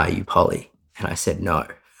me, "Are you poly?" And I said no,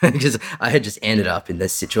 because I had just ended up in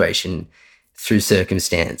this situation through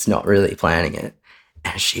circumstance, not really planning it.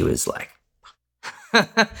 And she was like,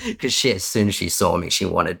 because as soon as she saw me, she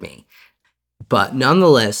wanted me. But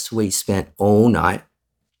nonetheless, we spent all night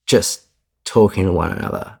just talking to one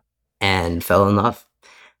another and fell in love.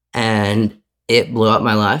 And it blew up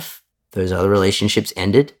my life. Those other relationships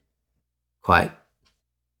ended quite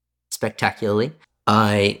spectacularly.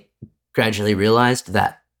 I gradually realized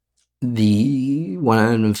that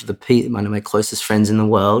one of my closest friends in the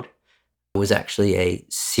world was actually a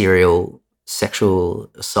serial sexual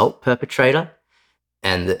assault perpetrator,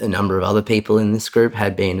 and that a number of other people in this group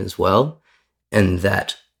had been as well, and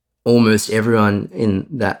that almost everyone in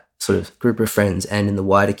that sort of group of friends and in the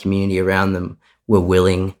wider community around them were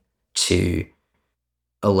willing to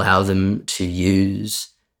allow them to use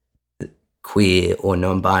queer or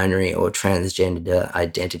non-binary or transgender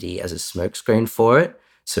identity as a smokescreen for it.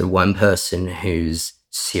 So one person whose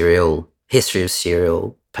history of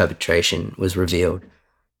serial perpetration was revealed,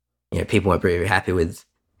 people weren't very happy with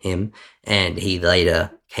him, and he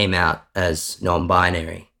later came out as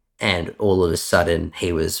non-binary, and all of a sudden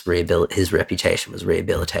his reputation was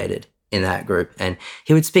rehabilitated in that group. And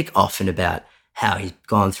he would speak often about how he's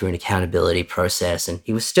gone through an accountability process, and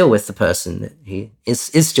he was still with the person that he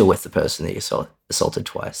is still with the person that he assaulted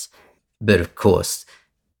twice. But of course,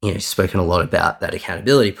 he's spoken a lot about that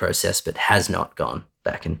accountability process, but has not gone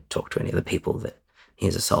back and talked to any of the people that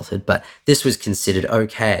he's assaulted. But this was considered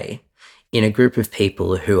okay in a group of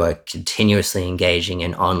people who are continuously engaging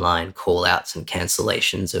in online call-outs and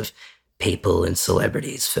cancellations of people and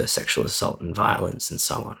celebrities for sexual assault and violence and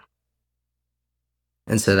so on.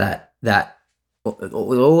 And so that was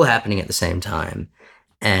all happening at the same time.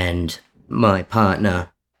 And my partner,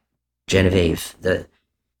 Genevieve,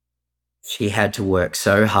 she had to work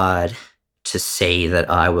so hard to see that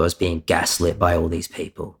I was being gaslit by all these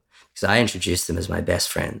people. Because I introduced them as my best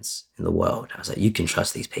friends in the world. I was like, you can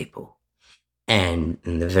trust these people. And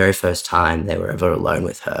in the very first time they were ever alone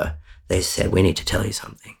with her, they said, we need to tell you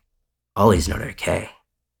something. Ollie's not okay.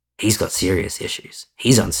 He's got serious issues.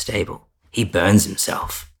 He's unstable. He burns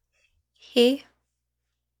himself. He?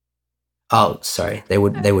 Oh, sorry. They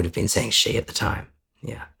would have been saying she at the time.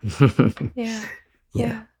 Yeah. Yeah.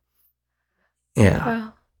 Yeah.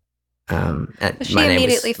 Yeah. Wow. She my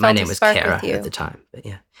immediately my felt name a was spark Kara with you at the time, but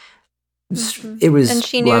yeah. Mhm. It was, and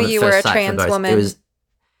she knew love at you were first a sight for trans both. woman.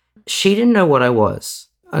 She didn't know what I was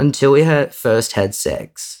until we first had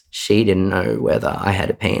sex. She didn't know whether I had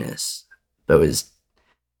a penis.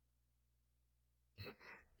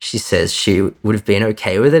 She says she would have been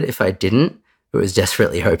okay with it if I didn't, but was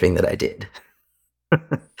desperately hoping that I did.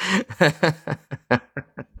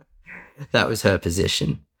 That was her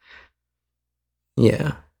position.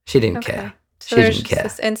 Yeah. She didn't care. So She there's didn't just care.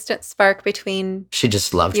 this instant spark between She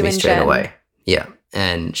just loved you me and straight Jen. away. Yeah.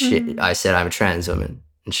 And I said, I'm a trans woman.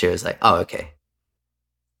 And she was like, oh, okay.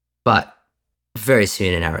 But very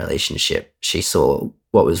soon in our relationship, she saw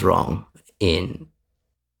what was wrong in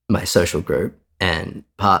my social group, and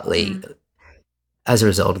partly as a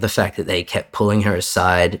result of the fact that they kept pulling her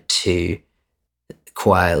aside to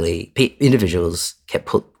quietly, individuals kept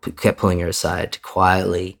pulling her aside to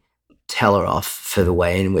quietly tell her off for the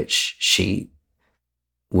way in which she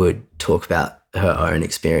would talk about her own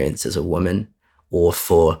experience as a woman, or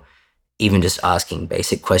for even just asking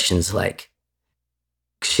basic questions like,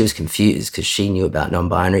 she was confused because she knew about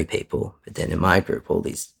non-binary people, but then in my group, all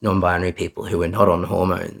these non-binary people who were not on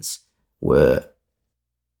hormones were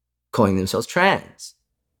calling themselves trans.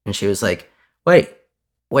 And she was like, wait,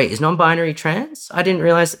 is non-binary trans? I didn't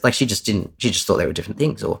realize, like, she just thought they were different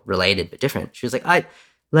things or related but different. She was like,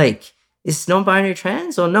 is non-binary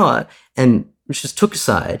trans or not? And she just took a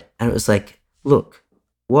side, and it was like, look,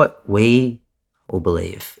 what we all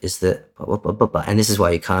believe is that blah, blah, blah, blah, blah. And this is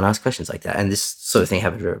why you can't ask questions like that. And this sort of thing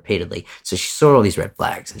happened repeatedly. So she saw all these red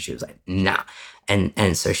flags and she was like, nah.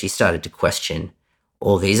 And so she started to question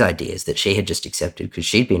all these ideas that she had just accepted because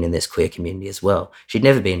she'd been in this queer community as well. She'd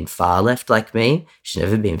never been far left like me. She's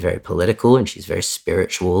never been very political, and she's very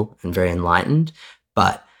spiritual and very enlightened,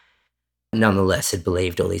 but nonetheless had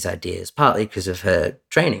believed all these ideas, partly because of her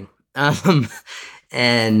training.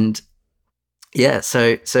 And yeah,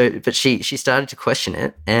 but she started to question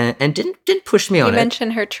it and didn't push me on it. You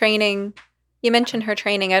mentioned her training.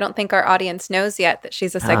 I don't think our audience knows yet that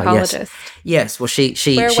she's a psychologist. Yes. Well,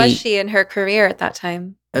 Where was she in her career at that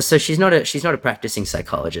time? So she's not a practicing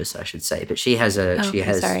psychologist, I should say, but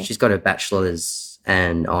she's got a bachelor's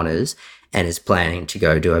and honors, and is planning to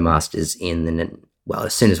go do a master's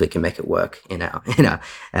as soon as we can make it work in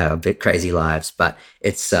our bit crazy lives. But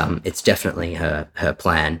it's definitely her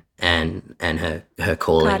plan and her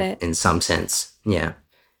calling in some sense. Yeah.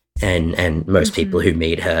 And most people who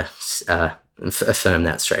meet her affirm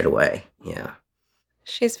that straight away. Yeah.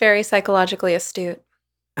 She's very psychologically astute.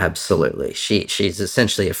 Absolutely. She's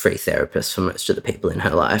essentially a free therapist for most of the people in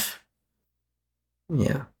her life.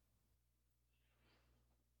 Yeah.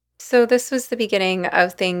 So this was the beginning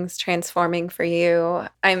of things transforming for you.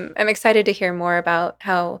 I'm excited to hear more about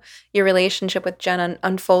how your relationship with Jen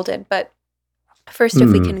unfolded. But first,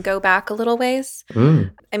 if we can go back a little ways.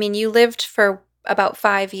 I mean, you lived for about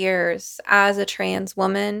 5 years as a trans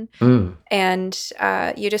woman, and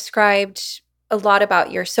you described a lot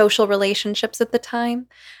about your social relationships at the time.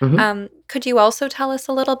 Could you also tell us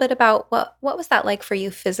a little bit about what was that like for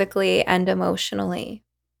you physically and emotionally?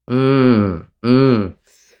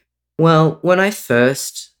 Well, when I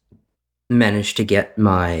first managed to get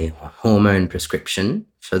my hormone prescription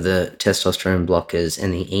for the testosterone blockers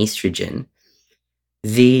and the estrogen,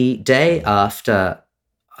 the day after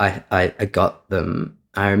I got them,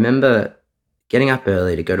 I remember getting up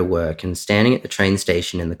early to go to work and standing at the train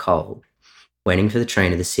station in the cold, waiting for the train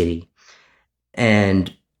to the city,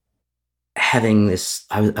 and having this,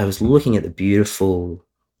 I was looking at the beautiful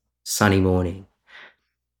sunny morning,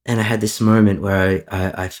 and I had this moment where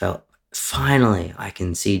I felt, finally, I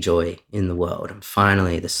can see joy in the world, and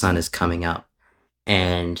finally the sun is coming up.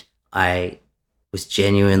 And I was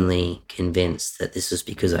genuinely convinced that this was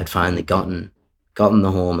because I'd finally gotten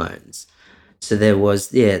the hormones. So there was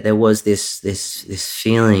this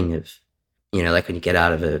feeling of like when you get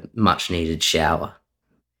out of a much needed shower.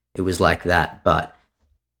 It was like that, but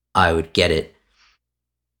I would get it.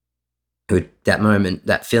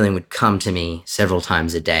 That feeling would come to me several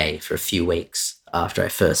times a day for a few weeks after I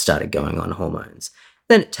first started going on hormones.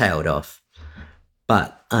 Then it tailed off.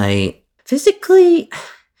 But I physically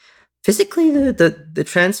the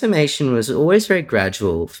transformation was always very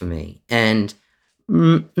gradual for me and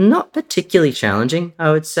not particularly challenging,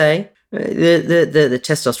 I would say. The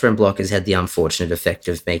testosterone blockers had the unfortunate effect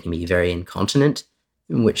of making me very incontinent,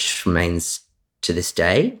 which remains to this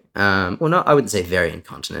day. I wouldn't say very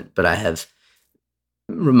incontinent, but I have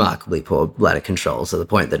remarkably poor bladder control to the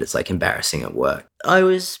point that it's like embarrassing at work. I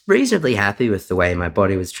was reasonably happy with the way my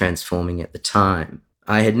body was transforming at the time.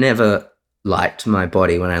 I had never liked my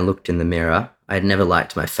body when I looked in the mirror. I had never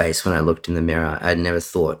liked my face when I looked in the mirror. I had never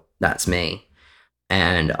thought, that's me.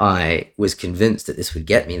 And I was convinced that this would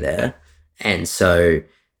get me there. And so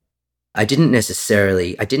I didn't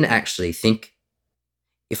actually think,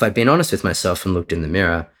 if I'd been honest with myself and looked in the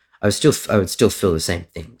mirror, I would still feel the same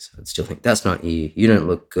things. I'd still think, that's not you. You don't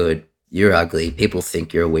look good. You're ugly. People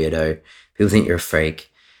think you're a weirdo. People think you're a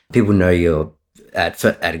freak. People know you're at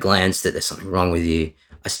a glance that there's something wrong with you.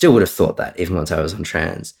 I still would have thought that even once I was on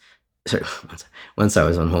once I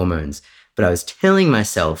was on hormones. But I was telling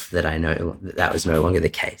myself that I know that was no longer the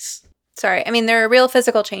case. Sorry. I mean, there are real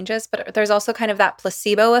physical changes, but there's also kind of that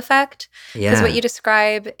placebo effect. Yeah. Because what you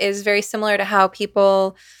describe is very similar to how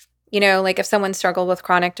people, like if someone struggled with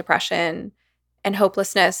chronic depression and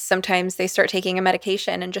hopelessness, sometimes they start taking a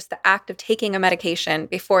medication, and just the act of taking a medication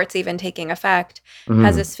before it's even taking effect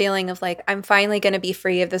has this feeling of like, I'm finally going to be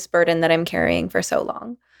free of this burden that I'm carrying for so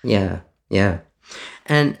long. Yeah. Yeah.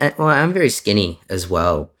 And well, I'm very skinny as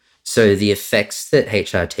well. So the effects that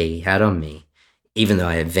HRT had on me, even though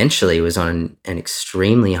I eventually was on an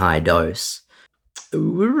extremely high dose,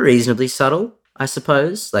 were reasonably subtle, I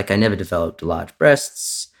suppose. Like I never developed large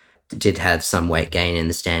breasts, did have some weight gain in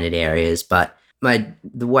the standard areas, but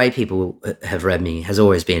the way people have read me has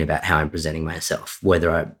always been about how I'm presenting myself,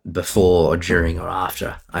 whether before or during or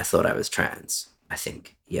after I thought I was trans, I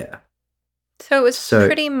think. Yeah. So it was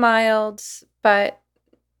pretty mild, but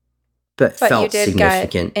felt you did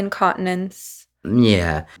significant. Get incontinence.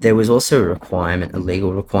 Yeah. There was also a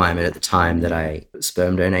legal requirement at the time that I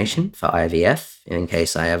sperm donation for IVF in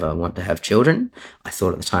case I ever want to have children. I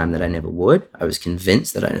thought at the time that I never would. I was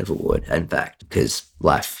convinced that I never would, in fact, because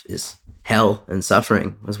life is hell and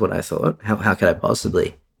suffering was what I thought. How could I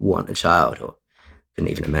possibly want a child, or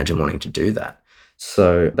couldn't even imagine wanting to do that.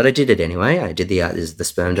 So, but I did it anyway. I did the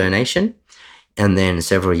sperm donation. And then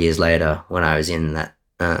several years later, when I was in that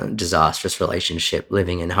disastrous relationship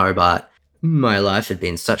living in Hobart, my life had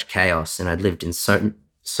been such chaos, and I'd lived in so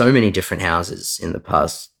many different houses in the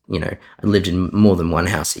past. I lived in more than one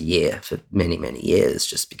house a year for many, many years,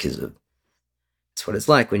 just because of it's what it's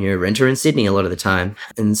like when you're a renter in Sydney a lot of the time.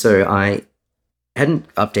 And so I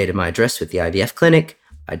hadn't updated my address with the IVF clinic.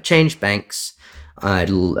 I'd changed banks.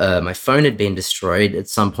 My phone had been destroyed at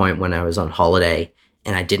some point when I was on holiday,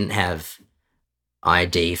 and I didn't have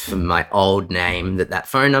ID for my old name that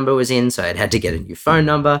phone number was in, so I'd had to get a new phone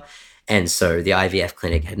number. And so the IVF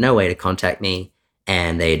clinic had no way to contact me,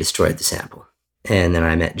 and they destroyed the sample. And then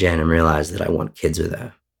I met Jen and realized that I want kids with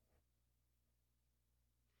her.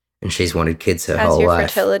 And she's wanted kids her whole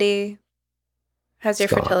life. Has your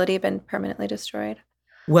fertility been permanently destroyed?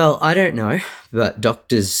 Well, I don't know, but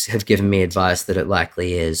doctors have given me advice that it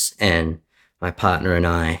likely is. And my partner and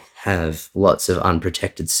I have lots of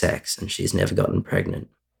unprotected sex, and she's never gotten pregnant.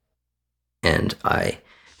 And I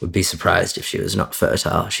would be surprised if she was not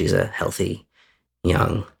fertile. She's a healthy,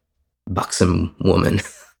 young, buxom woman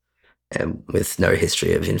and with no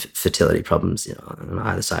history of infertility problems on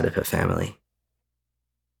either side of her family.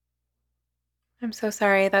 I'm so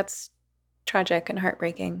sorry. That's tragic and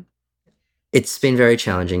heartbreaking. It's been very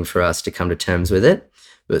challenging for us to come to terms with it,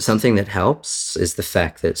 but something that helps is the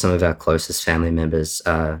fact that some of our closest family members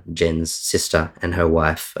are Jen's sister and her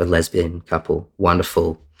wife, a lesbian couple,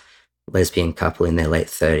 wonderful lesbian couple in their late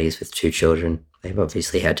 30s with 2 children. They've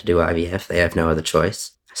obviously had to do IVF. They have no other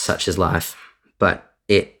choice. Such is life. But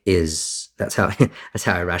that's how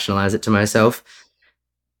I rationalize it to myself.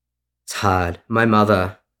 It's hard. My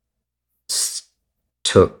mother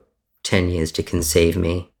took 10 years to conceive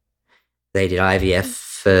me. They did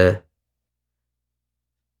IVF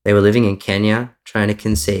they were living in Kenya, trying to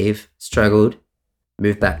conceive, struggled,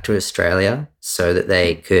 moved back to Australia so that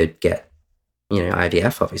they could get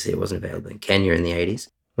IVF. Obviously, it wasn't available in Kenya in the 80s.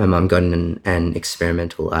 My mum got an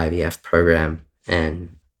experimental IVF program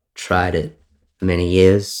and tried it for many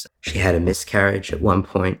years. She had a miscarriage at one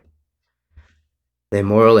point. They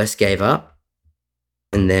more or less gave up,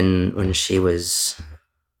 And then when she was, I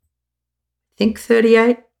think,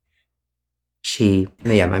 38,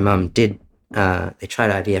 my mum did, they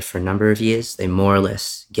tried IVF for a number of years. They more or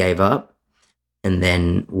less gave up. And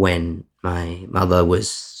then when my mother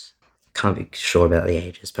was, can't be sure about the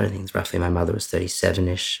ages, but I think it's roughly my mother was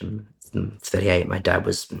 37-ish, and 38, my dad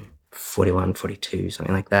was 41, 42,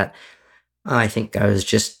 something like that. I think I was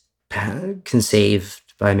just conceived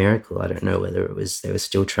by miracle. I don't know whether it was they were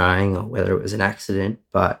still trying or whether it was an accident,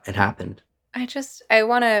 but it happened. I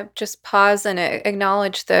want to just pause and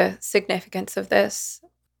acknowledge the significance of this.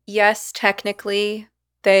 Yes, technically,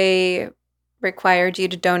 they required you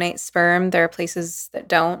to donate sperm. There are places that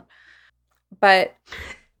don't. But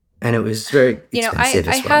And it was very expensive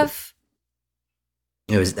I as well. have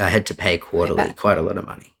I had to pay quarterly quite a lot of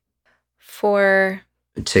money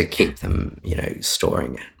to keep them,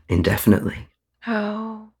 storing it indefinitely.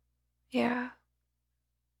 Oh, yeah.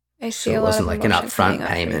 I see So it a lot of wasn't like an emotion coming upfront up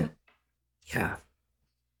for you. payment. Yeah.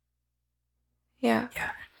 Yeah.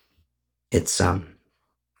 It's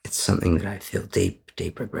something that I feel deep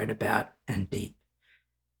regret about and deep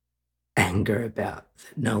anger about,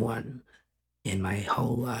 that no one in my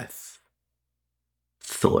whole life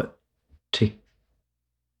thought to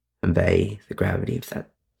convey the gravity of that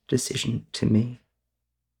decision to me.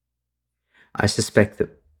 I suspect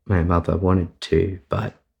that my mother wanted to,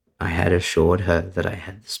 but I had assured her that I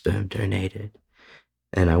had the sperm donated,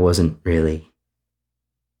 and I wasn't really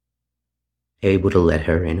able to let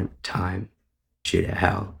her in at the time due to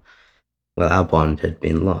how well our bond had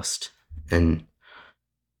been lost. And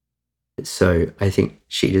so I think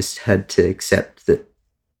she just had to accept that,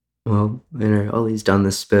 well, Ollie's done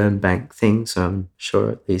the sperm bank thing, so I'm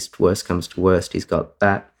sure at least worst comes to worst, he's got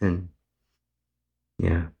that, and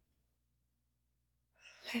yeah.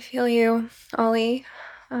 I feel you, Ollie.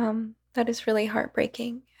 That is really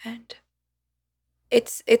heartbreaking, and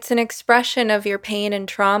it's an expression of your pain and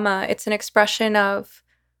trauma. It's an expression of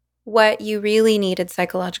what you really needed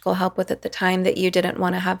psychological help with at the time that you didn't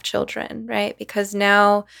want to have children, right? Because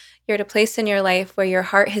now you're at a place in your life where your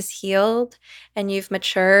heart has healed and you've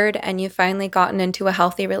matured and you've finally gotten into a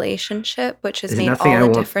healthy relationship, which has made all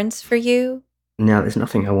the difference for you. Now there's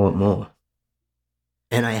nothing I want more.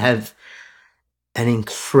 And I have an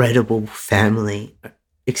incredible family,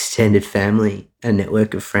 extended family, a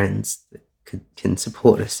network of friends that can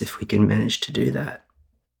support us if we can manage to do that.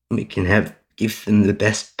 We can give them the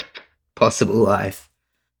best possible life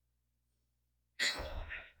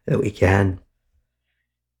that we can.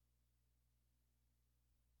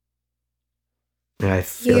 And I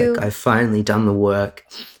feel like I've finally done the work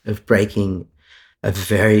of breaking a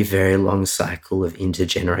very, very long cycle of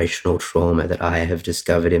intergenerational trauma that I have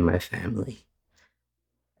discovered in my family.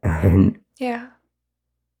 And there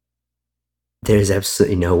is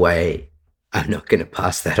absolutely no way I'm not going to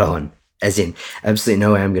pass that on. As in, absolutely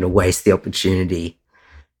no way I'm going to waste the opportunity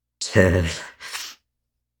to,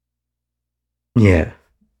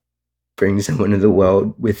 bring someone to the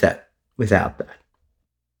world without that.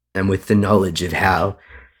 And with the knowledge of how,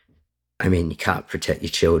 you can't protect your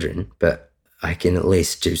children, but I can at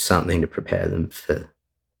least do something to prepare them for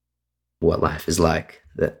what life is like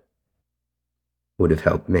that would have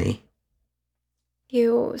helped me.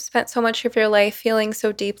 You spent so much of your life feeling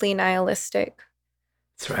so deeply nihilistic.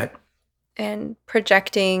 That's right. And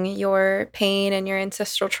projecting your pain and your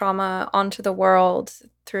ancestral trauma onto the world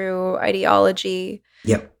through ideology.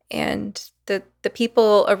 Yep. And the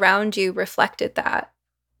people around you reflected that.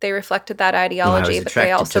 They reflected that ideology, but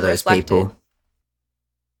they also reflected people.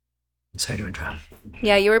 Sorry to interrupt.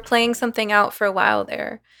 Yeah, you were playing something out for a while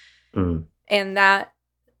there. Mm. And that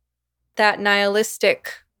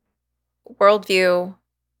nihilistic worldview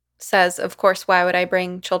says, of course, why would I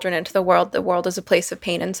bring children into the world? The world is a place of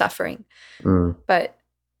pain and suffering. Mm. But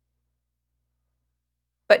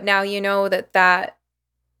now you know that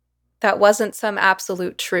wasn't some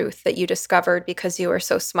absolute truth that you discovered because you were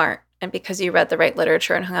so smart and because you read the right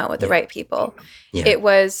literature and hung out with the right people. Yeah. It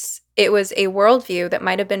was a worldview that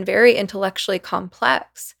might have been very intellectually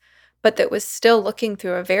complex, but that was still looking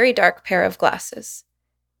through a very dark pair of glasses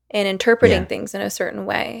and interpreting things in a certain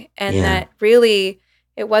way. And that really,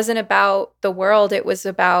 it wasn't about the world, it was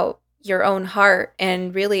about your own heart.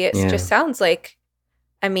 And really, it just sounds like,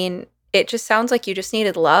 it just sounds like you just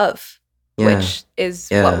needed love, which is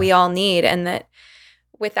what we all need. And that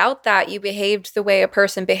without that, you behaved the way a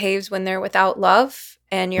person behaves when they're without love.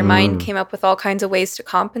 And your mind came up with all kinds of ways to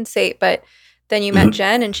compensate. But then you met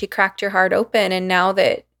Jen and she cracked your heart open. And now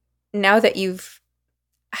that you've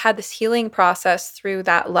had this healing process through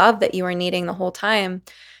that love that you were needing the whole time,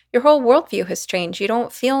 your whole worldview has changed. You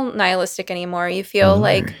don't feel nihilistic anymore. You feel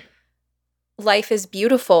like life is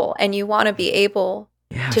beautiful and you want to be able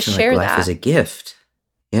Yeah, I to feel like share life is a that. gift.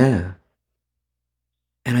 Yeah.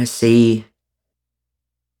 And I see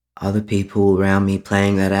other people around me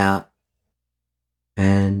playing that out,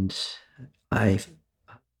 and I,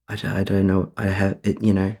 I don't know. I have it,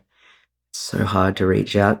 it's so hard to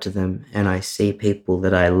reach out to them. And I see people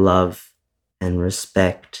that I love and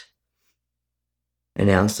respect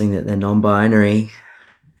announcing that they're non binary,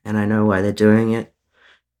 and I know why they're doing it.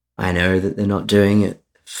 I know that they're not doing it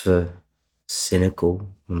for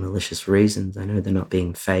cynical or malicious reasons. I know they're not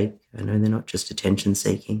being fake. I know they're not just attention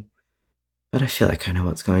seeking. But I feel like I know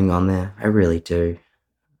what's going on there. I really do.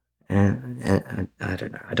 And I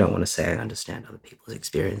don't know. I don't want to say I understand other people's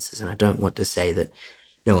experiences, and I don't want to say that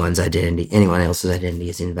anyone else's identity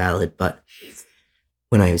is invalid. But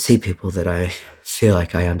when I see people that I feel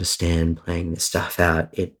like I understand playing this stuff out,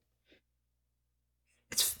 it's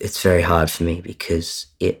very hard for me because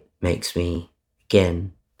it makes me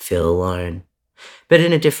again feel alone, but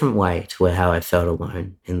in a different way to how I felt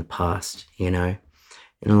alone in the past.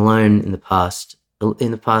 And alone in the past.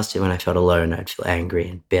 In the past, when I felt alone, I'd feel angry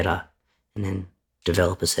and bitter, and then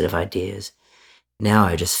develop a set of ideas. Now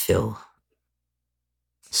I just feel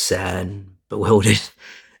sad and bewildered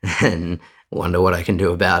and wonder what I can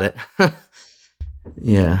do about it.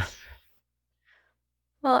 Yeah.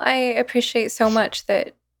 Well, I appreciate so much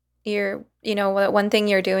that one thing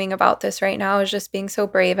you're doing about this right now is just being so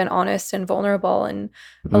brave and honest and vulnerable and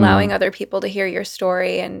allowing Mm, other people to hear your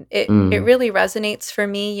story. And it mm, really resonates for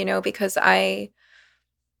me, because I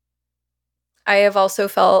have also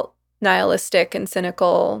felt nihilistic and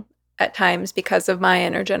cynical at times because of my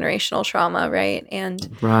intergenerational trauma, right?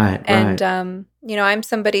 And right, and right. I'm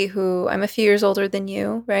somebody who I'm a few years older than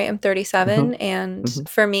you, right? I'm 37, Mhm, and mhm.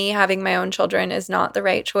 for me, having my own children is not the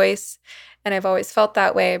right choice, and I've always felt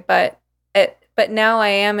that way. But now I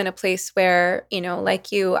am in a place where,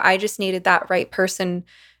 like you, I just needed that right person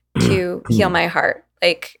to heal my heart.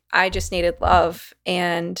 Like I just needed love,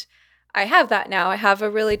 and I have that now. I have a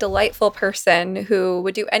really delightful person who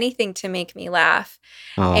would do anything to make me laugh,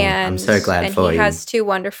 Oh, I'm and so glad and he for you. has two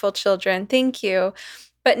wonderful children. Thank you.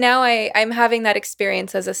 But now I'm having that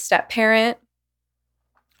experience as a step parent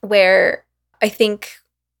where I think,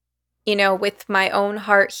 with my own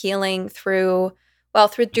heart healing through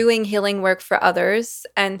doing healing work for others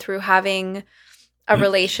and through having a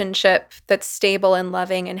relationship that's stable and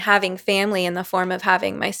loving and having family in the form of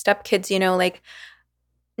having my stepkids, like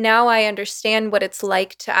now I understand what it's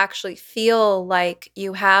like to actually feel like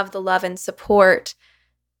you have the love and support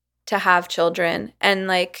to have children, and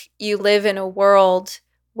like you live in a world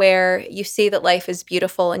where you see that life is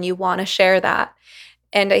beautiful and you want to share that.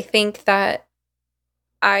 And I think that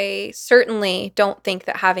I certainly don't think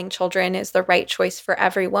that having children is the right choice for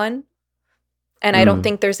everyone. And I don't Mm.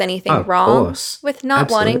 think there's Oh, anything of wrong course. with not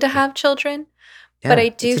wanting to Absolutely. have children. But Yeah, I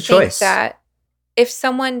it's do a think choice. that if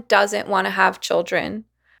someone doesn't want to have children,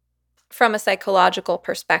 from a psychological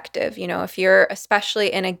perspective, if you're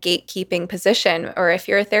especially in a gatekeeping position, or if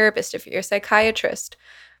you're a therapist, if you're a psychiatrist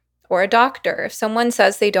or a doctor, if someone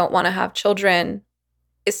says they don't want to have children,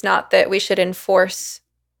 it's not that we should enforce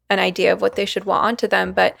an idea of what they should want onto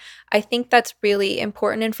them, but I think that's really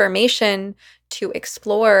important information to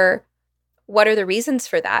explore. What are the reasons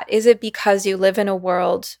for that? Is it because you live in a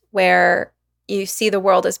world where you see the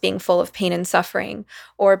world as being full of pain and suffering,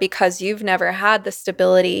 or because you've never had the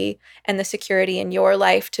stability and the security in your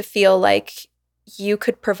life to feel like you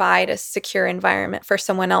could provide a secure environment for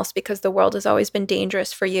someone else because the world has always been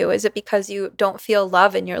dangerous for you? Is it because you don't feel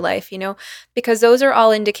love in your life, Because those are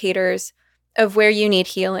all indicators of where you need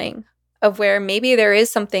healing, of where maybe there is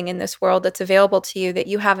something in this world that's available to you that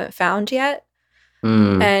you haven't found yet.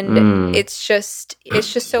 Mm, And mm. it's just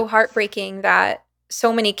so heartbreaking that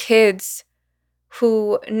so many kids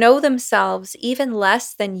who know themselves even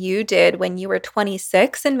less than you did when you were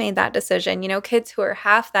 26 and made that decision, kids who are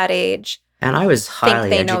half that age And I was think highly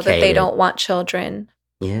they know that they educated. don't want children.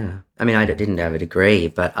 Yeah. I mean, I didn't have a degree,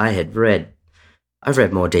 but I've read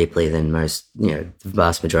more deeply than most, the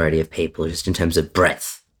vast majority of people, just in terms of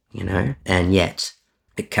breadth, and yet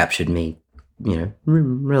it captured me,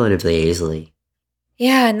 relatively easily.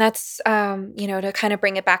 Yeah, and that's to kind of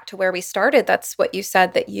bring it back to where we started, that's what you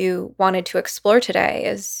said that you wanted to explore today,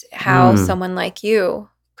 is how Mm. someone like you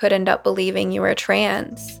could end up believing you were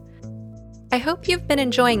trans. I hope you've been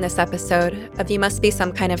enjoying this episode of You Must Be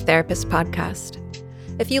Some Kind of Therapist podcast.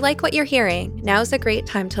 If you like what you're hearing, now's a great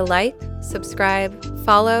time to like, subscribe,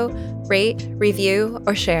 follow, rate, review,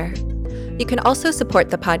 or share. You can also support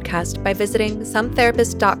the podcast by visiting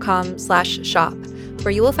sometherapist.com/shop,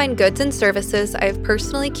 where you will find goods and services I have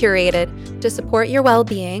personally curated to support your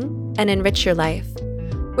well-being and enrich your life.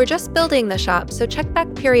 We're just building the shop, so check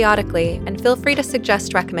back periodically and feel free to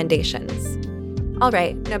suggest recommendations. All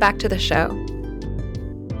right, now back to the show.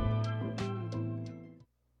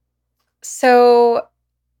 So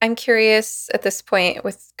I'm curious at this point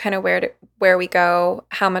with kind of where we go,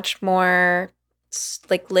 how much more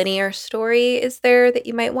like linear story is there that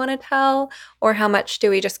you might want to tell, or how much do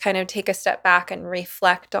we just kind of take a step back and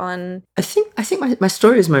reflect on? I think my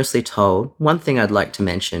story is mostly told. One thing I'd like to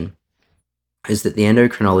mention is that the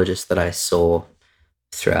endocrinologist that I saw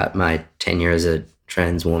throughout my tenure as a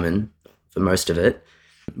trans woman, for most of it,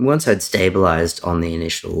 once I'd stabilized on the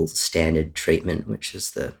initial standard treatment, which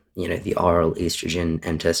is the oral estrogen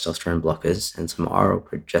and testosterone blockers and some oral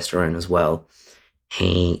progesterone as well,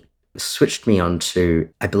 he switched me on to,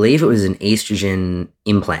 I believe it was an estrogen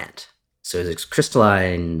implant. So it was a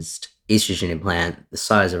crystallized estrogen implant the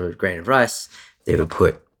size of a grain of rice. They would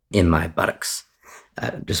put in my buttocks,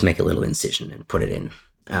 just make a little incision and put it in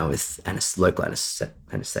with local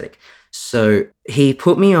anesthetic. So he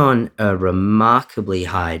put me on a remarkably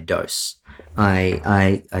high dose.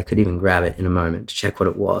 I could even grab it in a moment to check what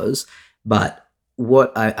it was. But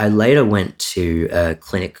what I later went to a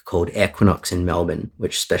clinic called Equinox in Melbourne,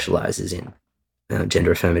 which specializes in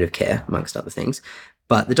gender affirmative care, amongst other things.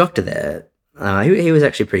 But the doctor there, he was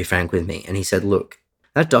actually pretty frank with me. And he said, look,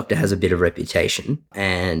 that doctor has a bit of reputation.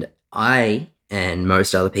 And I and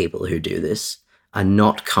most other people who do this are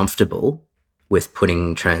not comfortable with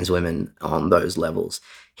putting trans women on those levels.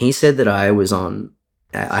 He said that I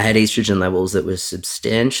had estrogen levels that was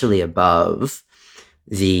substantially above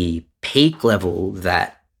the peak level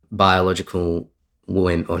that biological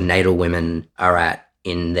women or natal women are at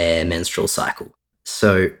in their menstrual cycle.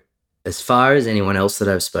 So as far as anyone else that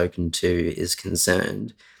I've spoken to is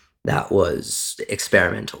concerned, that was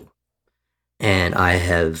experimental. And I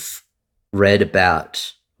have read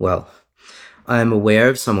about, I'm aware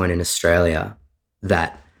of someone in Australia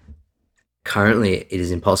that currently it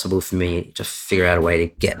is impossible for me to figure out a way to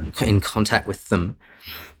get in contact with them,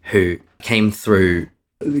 who came through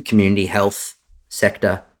the community health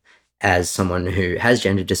sector as someone who has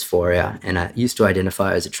gender dysphoria and used to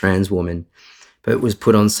identify as a trans woman, but was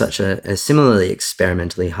put on such a similarly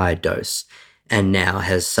experimentally high dose and now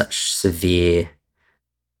has such severe,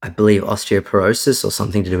 I believe, osteoporosis or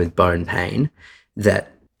something to do with bone pain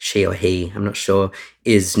that she or he, I'm not sure,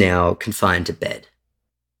 is now confined to bed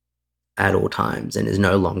at all times and is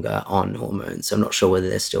no longer on hormones. So I'm not sure whether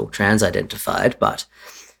they're still trans identified, but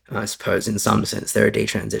I suppose in some sense they're a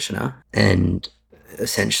detransitioner. And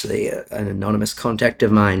essentially an anonymous contact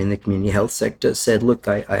of mine in the community health sector said, look,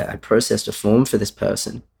 I processed a form for this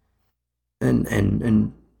person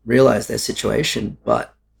and realized their situation,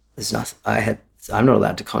 but there's nothing, I'm not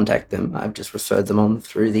allowed to contact them. I've just referred them on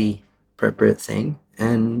through the appropriate thing.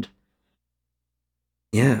 And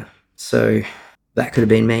yeah, so that could have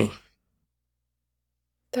been me.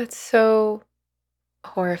 That's so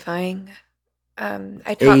horrifying.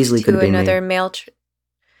 I talked Easily could to have been another me. male.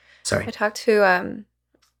 Sorry. I talked to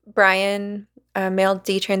Brian, a male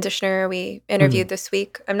detransitioner we interviewed this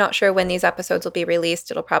week. I'm not sure when these episodes will be released.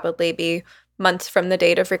 It'll probably be months from the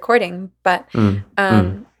date of recording. But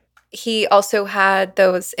he also had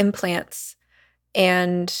those implants,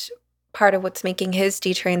 and part of what's making his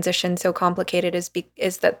detransition so complicated is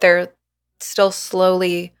that they're still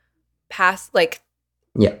slowly past, like,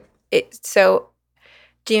 yeah. So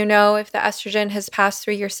do you know if the estrogen has passed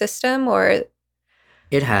through your system or?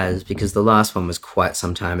 It has, because the last one was quite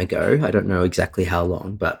some time ago. I don't know exactly how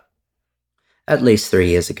long, but at least 3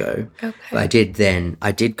 years ago. Okay. But I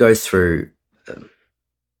did go through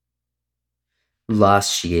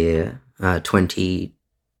last year,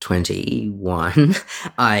 2021,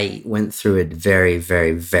 I went through a very,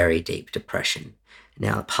 very, very deep depression.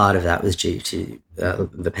 Now, part of that was due to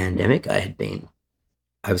the pandemic. I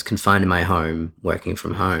was confined in my home, working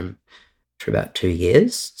from home for about 2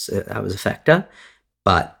 years. So that was a factor.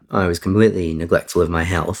 But I was completely neglectful of my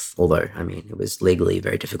health, although, I mean, it was legally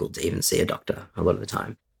very difficult to even see a doctor a lot of the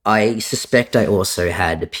time. I suspect I also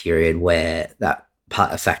had a period where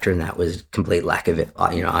a factor in that was complete lack of it,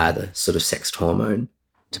 either sort of sex hormone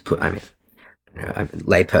I'm a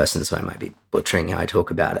layperson, so I might be butchering how I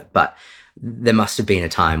talk about it, but there must have been a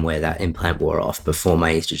time where that implant wore off before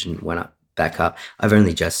my estrogen went back up.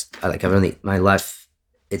 My life,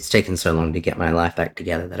 it's taken so long to get my life back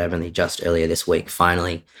together that I've only just earlier this week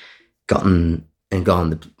finally gone and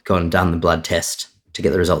done the blood test to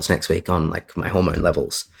get the results next week on like my hormone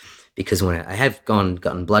levels. Because when I have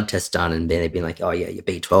gotten blood tests done and they've been like, oh yeah, your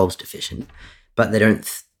B12's deficient, but they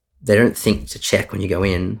don't think to check when you go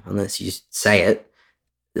in unless you say it.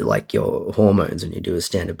 like your hormones when you do a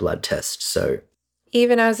standard blood test. So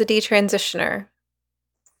Even as a detransitioner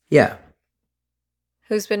yeah.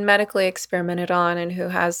 who's been medically experimented on and who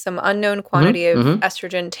has some unknown Mm-hmm. quantity of Mm-hmm.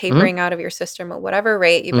 estrogen tapering out of your system at whatever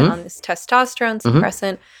rate, you've been Mm-hmm. on this testosterone Mm-hmm.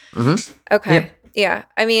 suppressant. Mm-hmm. Okay. Yep. Yeah.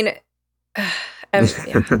 I mean,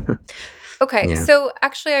 yeah. Okay. Yeah. So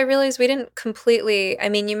actually, I realized we didn't completely, I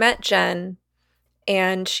mean, you met Jen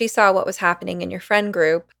and she saw what was happening in your friend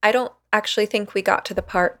group. I don't actually think we got to the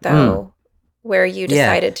part, Mm. though, where you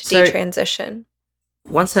Yeah. decided to So detransition.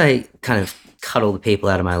 once I kind of cut all the people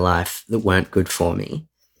out of my life that weren't good for me,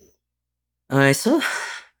 I saw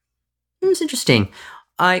it was interesting.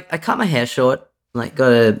 I cut my hair short, like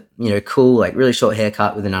got a cool like really short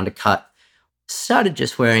haircut with an undercut. Started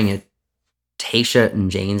just wearing a t-shirt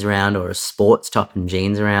and jeans around, or a sports top and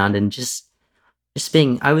jeans around, and just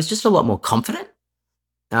being. I was just a lot more confident.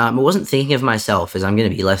 I wasn't thinking of myself as I'm going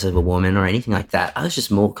to be less of a woman or anything like that. I was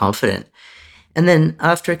just more confident. And then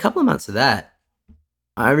after a couple of months of that,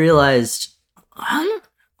 I realized I'm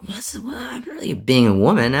not really being a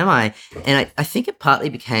woman, am I? And I think it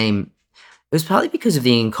was partly because of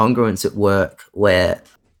the incongruence at work, where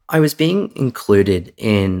I was being included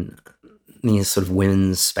in these sort of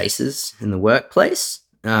women's spaces in the workplace,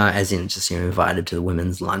 as in just invited to the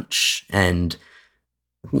women's lunch and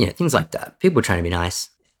things like that. People were trying to be nice.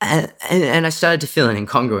 And I started to feel an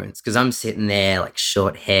incongruence because I'm sitting there like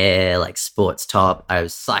short hair, like sports top. I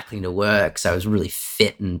was cycling to work, so I was really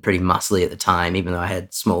fit and pretty muscly at the time, even though I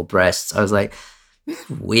had small breasts. I was like, this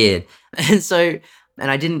is weird. And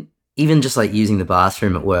I didn't even just like using the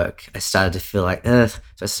bathroom at work. I started to feel like, ugh.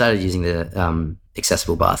 So I started using the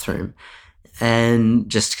accessible bathroom, and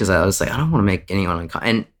just because I was like, I don't want to make anyone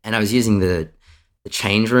uncomfortable. And I was using the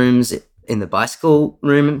change rooms in the bicycle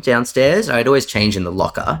room downstairs. I'd always change in the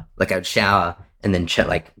locker. Like I'd shower and then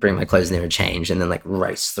like bring my clothes in there and change, and then like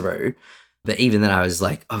race through. But even then, I was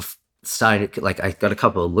like, I've started like I got a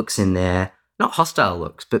couple of looks in there, not hostile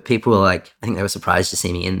looks, but people were like, I think they were surprised to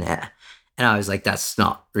see me in there, and I was like, that's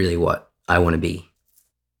not really what I want to be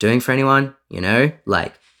doing for anyone,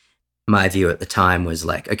 like. My view at the time was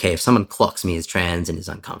like, okay, if someone clocks me as trans and is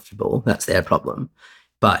uncomfortable, that's their problem.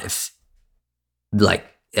 But if like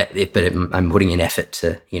I'm putting in effort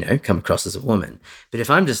to come across as a woman. But if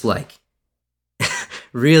I'm just like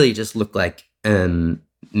really just look like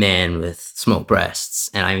man with small breasts,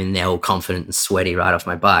 and I'm in there all confident and sweaty right off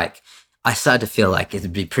my bike, I started to feel like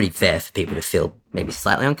it'd be pretty fair for people to feel maybe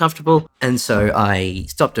slightly uncomfortable. And so I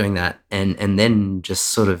stopped doing that, and then just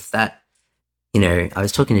sort of that, I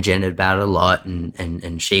was talking to Jen about it a lot,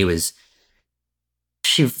 and she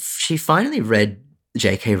finally read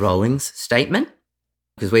J.K. Rowling's statement,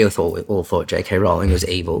 because we all thought J.K. Rowling was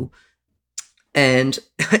evil, and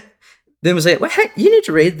then was like, "Well, hey, you need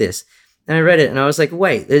to read this." And I read it, and I was like,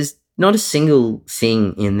 "Wait, there's not a single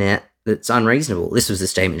thing in that that's unreasonable." This was the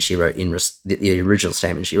statement she wrote the original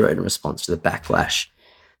statement she wrote in response to the backlash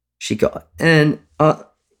she got, and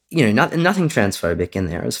nothing transphobic in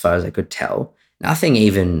there as far as I could tell. Nothing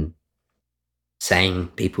even saying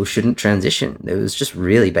people shouldn't transition. There was just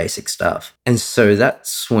really basic stuff. And so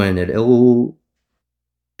that's when it all,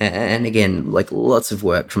 and again, like lots of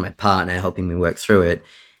work from my partner helping me work through it.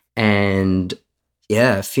 And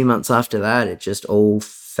yeah, a few months after that, it just all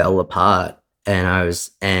fell apart.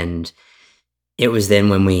 And it was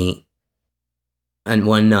then and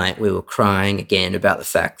one night we were crying again about the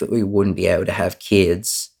fact that we wouldn't be able to have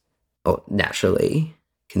kids, or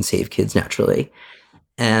conceive kids naturally,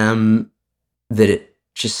 that it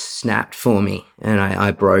just snapped for me, and I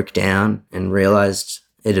broke down and realized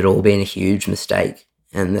it had all been a huge mistake,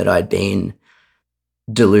 and that I'd been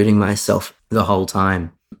deluding myself the whole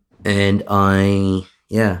time. And I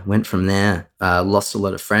went from there. Lost a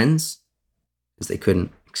lot of friends because they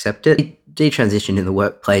couldn't accept it. Detransitioned in the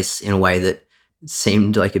workplace in a way that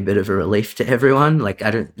seemed like a bit of a relief to everyone. Like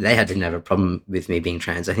they didn't have a problem with me being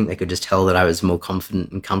trans. I think they could just tell that I was more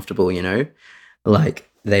confident and comfortable, like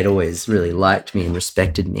they'd always really liked me and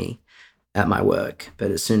respected me at my work. But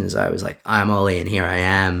as soon as I was like, I'm Ollie and here I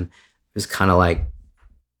am, it was kind of like,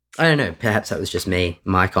 I don't know, perhaps that was just me,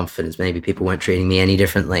 my confidence. Maybe people weren't treating me any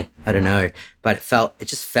differently. I don't know. But it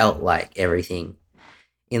just felt like everything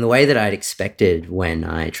in the way that I'd expected when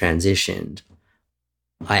I transitioned.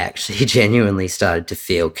 I actually genuinely started to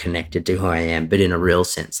feel connected to who I am, but in a real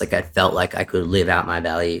sense. Like I felt like I could live out my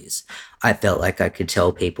values. I felt like I could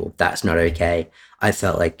tell people that's not okay. I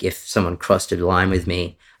felt like if someone crossed a line with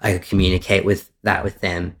me, I could communicate with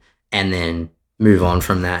them and then move on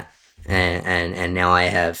from that. And now I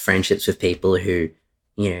have friendships with people who,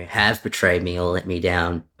 have betrayed me or let me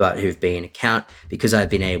down, but who've been account because I've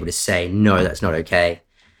been able to say, no, that's not okay.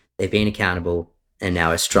 they've been accountable, and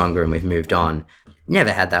now are stronger and we've moved on.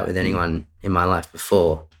 Never had that with anyone in my life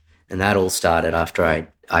before. And that all started after I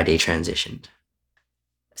detransitioned.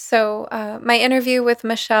 So, my interview with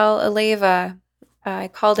Michelle Aleva, I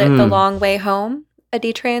called it The Mm, Long Way Home, a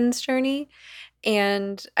detrans journey.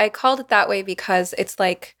 And I called it that way because it's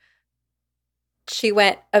like she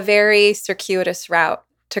went a very circuitous route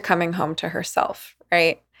to coming home to herself,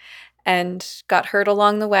 right? And got hurt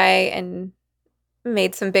along the way and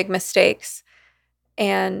made some big mistakes.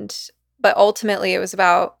 And, but ultimately, it was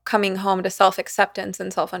about coming home to self acceptance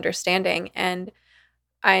and self understanding. And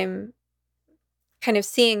I'm kind of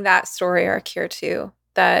seeing that story arc here too,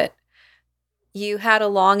 that you had a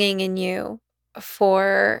longing in you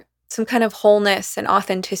for some kind of wholeness and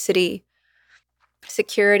authenticity,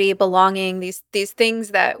 security, belonging, these things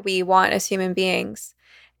that we want as human beings.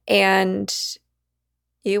 And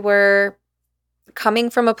you were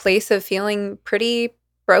coming from a place of feeling pretty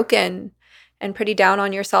broken and pretty down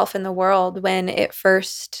on yourself in the world when it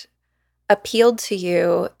first appealed to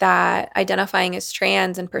you that identifying as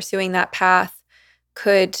trans and pursuing that path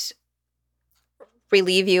could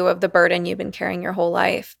relieve you of the burden you've been carrying your whole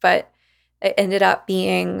life. But it ended up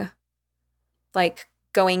being like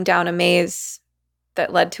going down a maze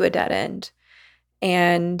that led to a dead end.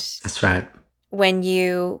 And that's right. when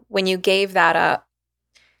you gave that up,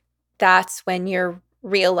 that's when your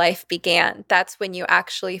real life began. That's when you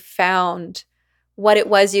actually found what it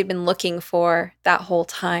was you've been looking for that whole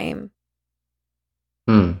time.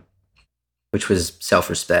 Mm, which was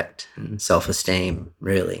self-respect and self-esteem,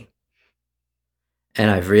 really. And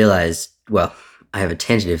I've realized, well, I have a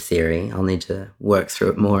tentative theory. I'll need to work through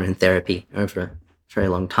it more in therapy over a very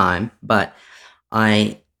long time. But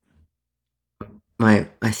I, I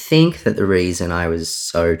think that the reason I was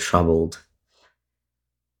so troubled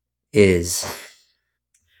is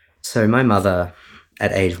so my mother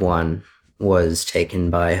at age 1 was taken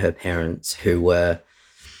by her parents, who were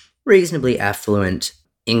reasonably affluent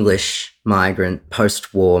English migrant,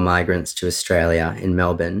 post-war migrants to Australia in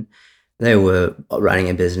Melbourne. They were running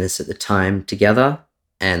a business at the time together,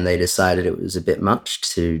 and they decided it was a bit much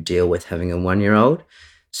to deal with having a 1-year-old.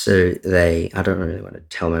 So I don't really want to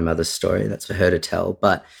tell my mother's story, that's for her to tell,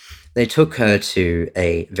 but they took her to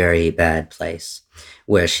a very bad place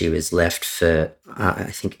where she was left for, I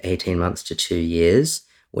think, 18 months to 2 years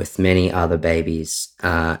with many other babies,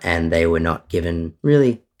 and they were not given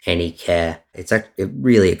really any care. It's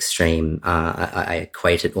really extreme. I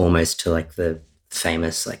equate it almost to like the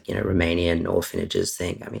famous, like, Romanian orphanages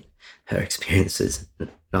thing. I mean, her experience is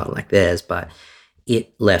not like theirs, but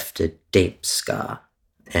it left a deep scar.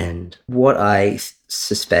 And what I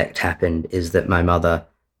suspect happened is that my mother,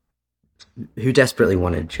 who desperately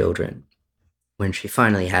wanted children, when she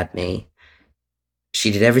finally had me,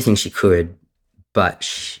 she did everything she could,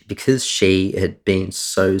 but because she had been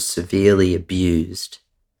so severely abused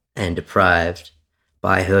and deprived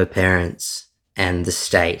by her parents and the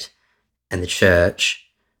state and the church.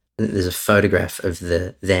 There's a photograph of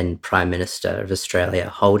the then Prime Minister of Australia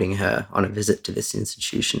holding her on a visit to this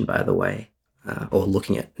institution, by the way, or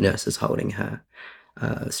looking at nurses holding her.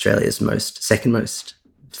 Australia's second most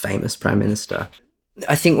famous Prime Minister.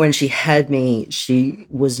 I think when she had me, she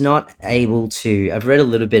was not able to. I've read a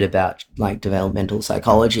little bit about like developmental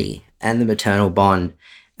psychology and the maternal bond,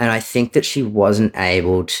 and I think that she wasn't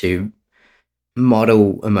able to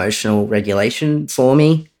model emotional regulation for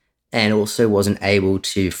me, and also wasn't able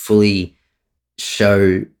to fully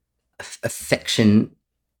show affection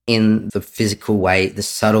in the physical way, the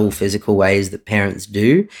subtle physical ways that parents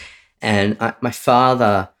do. And my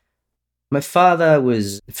father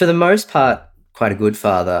was, for the most part, quite a good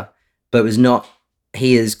father, but was not.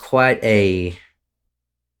 He is quite a.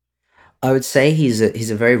 I would say he's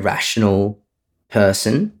a very rational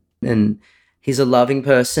person, and he's a loving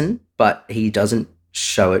person, but he doesn't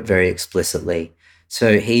show it very explicitly.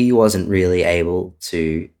 So he wasn't really able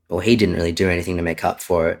to, or he didn't really do anything to make up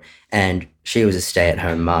for it. And she was a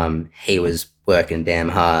stay-at-home mum. He was working damn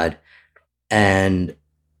hard, and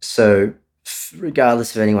so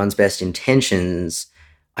regardless of anyone's best intentions,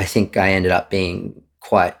 I think I ended up being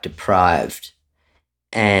quite deprived.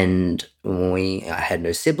 And I had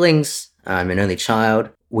no siblings. I'm an only child.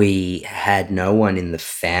 We had no one in the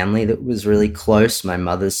family that was really close. My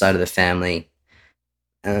mother's side of the family,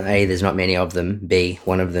 A, there's not many of them. B,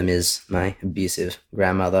 one of them is my abusive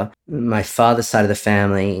grandmother. My father's side of the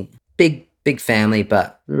family, big family,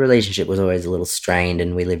 but the relationship was always a little strained,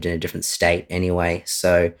 and we lived in a different state anyway.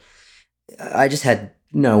 So I just had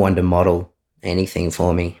no one to model anything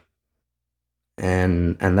for me.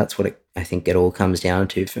 And that's what I think it all comes down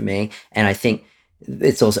to for me. And I think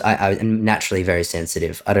it's also I'm naturally very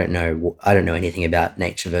sensitive. I don't know anything about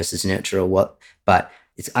nature versus nurture or what, but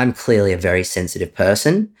I'm clearly a very sensitive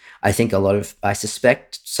person. I think I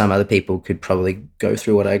suspect some other people could probably go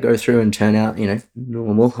through what I go through and turn out,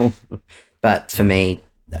 normal. But for me,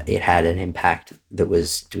 it had an impact that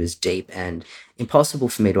was deep and impossible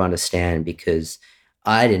for me to understand because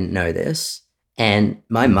I didn't know this, and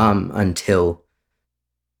my mum until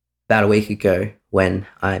about a week ago when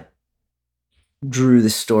I drew the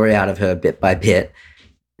story out of her bit by bit,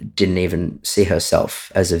 didn't even see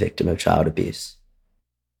herself as a victim of child abuse.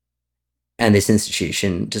 And this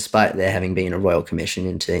institution, despite there having been a royal commission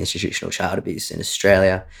into institutional child abuse in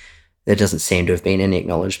Australia, there doesn't seem to have been any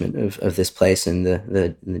acknowledgement of this place. And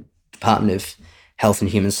the Department of Health and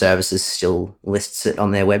Human Services still lists it on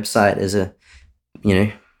their website as a,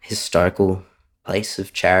 historical place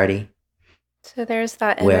of charity So there's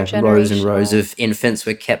that where rows and rows intergenerational. of infants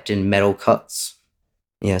were kept in metal cots.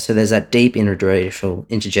 Yeah, so there's that deep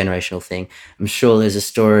intergenerational thing. I'm sure there's a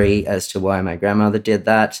story as to why my grandmother did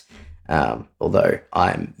that, although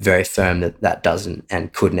I'm very firm that that doesn't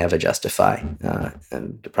and could never justify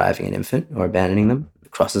depriving an infant or abandoning them.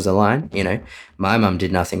 It crosses a line. My mum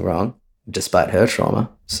did nothing wrong despite her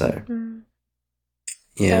trauma. So,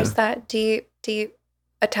 yeah. There's that deep, deep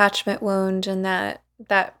attachment wound and that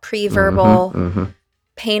pre-verbal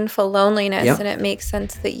painful loneliness. Yep. And it makes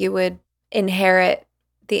sense that you would inherit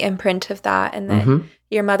the imprint of that, and that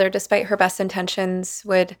your mother, despite her best intentions,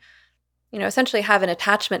 would, essentially have an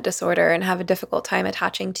attachment disorder and have a difficult time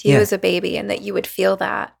attaching to you as a baby, and that you would feel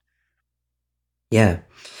that. Yeah.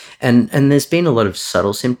 And there's been a lot of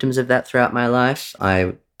subtle symptoms of that throughout my life.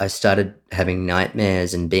 I started having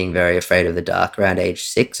nightmares and being very afraid of the dark around age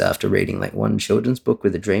 6 after reading like one children's book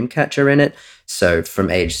with a dream catcher in it. So from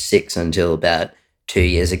age 6 until about 2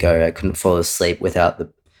 years ago, I couldn't fall asleep without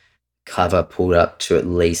the cover pulled up to at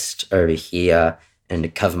least over here and to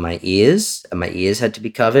cover my ears. And my ears had to be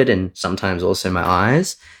covered, and sometimes also my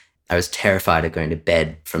eyes. I was terrified of going to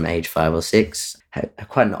bed from age 5 or 6. I had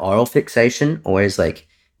quite an oral fixation, always like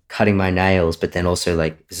cutting my nails, but then also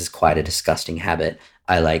like, this is quite a disgusting habit.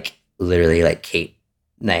 I like literally like keep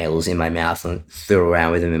nails in my mouth and fiddle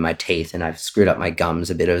around with them in my teeth, and I've screwed up my gums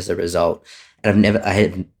a bit as a result. And I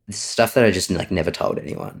had stuff that I just like never told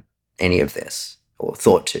anyone any of this or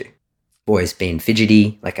thought to. Always been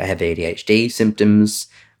fidgety, like I have ADHD symptoms.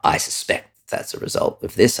 I suspect that's a result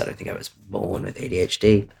of this. I don't think I was born with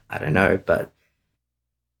ADHD. I don't know, but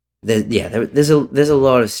there's a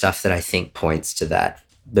lot of stuff that I think points to that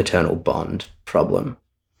maternal bond problem.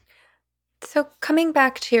 So coming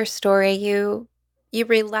back to your story, you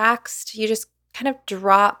relaxed, you just kind of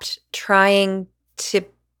dropped trying to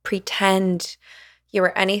pretend you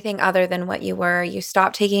were anything other than what you were. You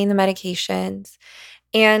stopped taking the medications.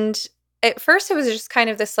 And at first it was just kind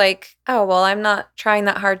of this like, oh, well, I'm not trying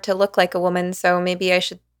that hard to look like a woman, so maybe I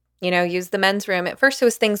should, use the men's room. At first it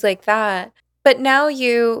was things like that. But now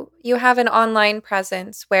you have an online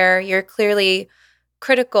presence where you're clearly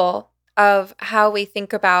critical of how we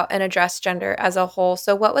think about and address gender as a whole.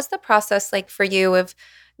 So what was the process like for you of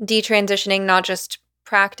detransitioning, not just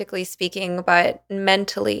practically speaking, but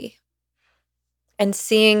mentally, and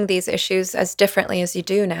seeing these issues as differently as you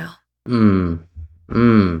do now?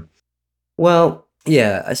 Well,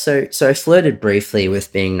 yeah, so I flirted briefly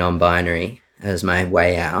with being non-binary as my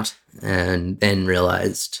way out, and then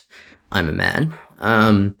realized I'm a man.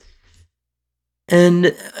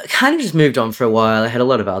 And kind of just moved on for a while. I had a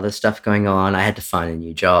lot of other stuff going on. I had to find a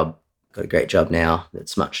new job. Got a great job now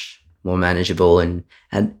that's much more manageable, and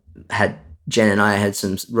had Jen and I had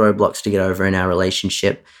some roadblocks to get over in our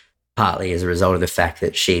relationship, partly as a result of the fact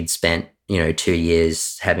that she'd spent, 2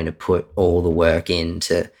 years having to put all the work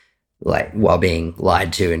into, like, while being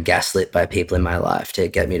lied to and gaslit by people in my life to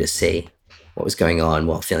get me to see what was going on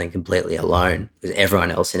while feeling completely alone, because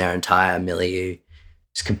everyone else in our entire milieu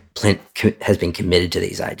has been committed to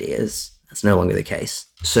these ideas. That's no longer the case.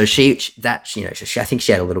 So I think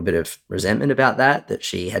she had a little bit of resentment about that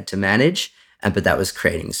she had to manage, but that was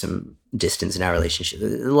creating some distance in our relationship.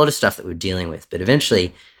 There's a lot of stuff that we're dealing with, but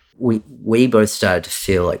eventually we both started to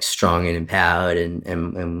feel like strong and empowered,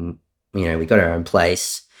 and we got our own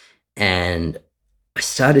place, and I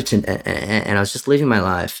started to, and I was just living my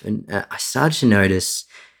life, and I started to notice,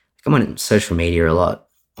 I'm on social media a lot,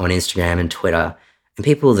 on Instagram and Twitter, and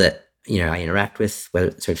people that, I interact with, whether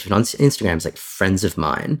it's on Instagram, it's like friends of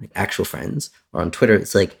mine, like actual friends, or on Twitter,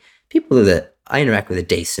 it's like people that I interact with a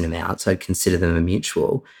decent amount, so I'd consider them a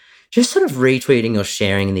mutual, just sort of retweeting or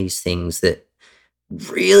sharing these things that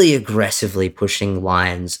really aggressively pushing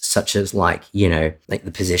lines such as like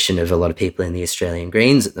the position of a lot of people in the Australian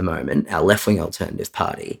Greens at the moment, our left-wing alternative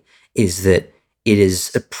party, is that it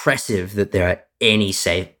is oppressive that there are any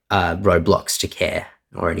safe roadblocks to care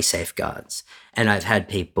or any safeguards. And I've had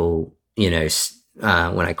people, when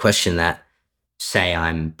I question that, say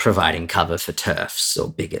I'm providing cover for TERFs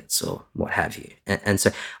or bigots or what have you. And so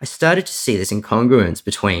I started to see this incongruence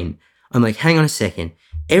between, I'm like, hang on a second,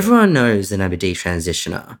 everyone knows that I'm a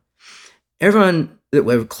detransitioner. Everyone that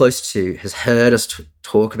we're close to has heard us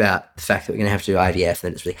talk about the fact that we're going to have to do IVF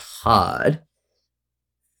and that it's really hard.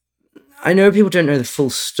 I know people don't know the full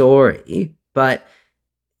story, but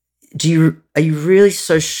are you really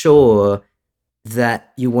so sure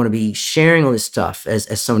that you want to be sharing all this stuff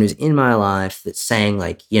as someone who's in my life that's saying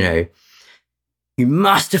like, you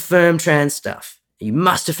must affirm trans stuff. You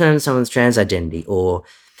must affirm someone's trans identity, or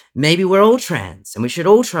maybe we're all trans and we should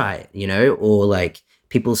all try it, or like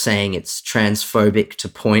people saying it's transphobic to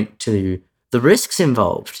point to the risks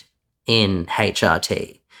involved in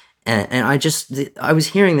HRT. And I was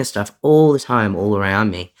hearing this stuff all the time, all around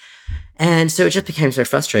me. And so it just became so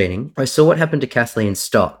frustrating. I saw what happened to Kathleen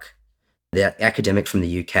Stock, the academic from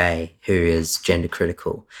the UK who is gender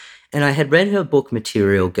critical. And I had read her book,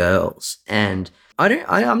 Material Girls, and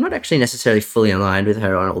I'm not actually necessarily fully aligned with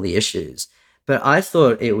her on all the issues, but I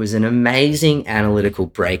thought it was an amazing analytical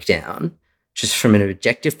breakdown, just from an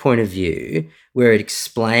objective point of view, where it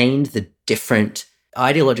explained the different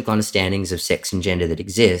ideological understandings of sex and gender that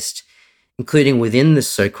exist, including within the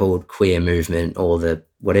so-called queer movement, or the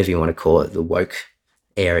whatever you want to call it, the woke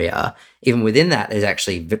area. Even within that, there's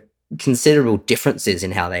actually considerable differences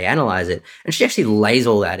in how they analyze it. And she actually lays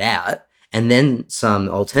all that out and then some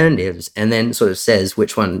alternatives, and then sort of says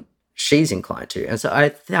which one she's inclined to. And so I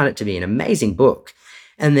found it to be an amazing book.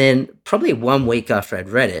 And then probably 1 week after I'd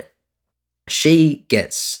read it, she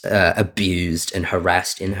gets abused and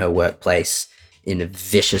harassed in her workplace in a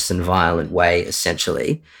vicious and violent way,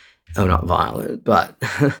 essentially. Oh, not violent, but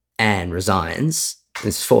and resigns,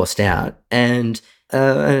 is forced out. And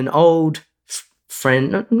an old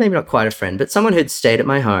friend, maybe not quite a friend, but someone who'd stayed at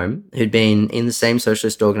my home, who'd been in the same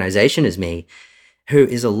socialist organization as me, who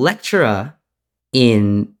is a lecturer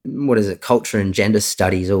in, culture and gender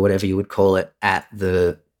studies, or whatever you would call it, at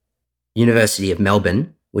the University of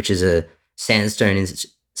Melbourne, which is a sandstone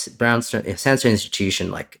institution,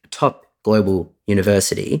 like a top global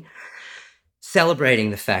university,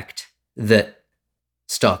 celebrating the fact that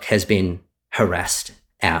Stock has been harassed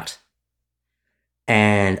out.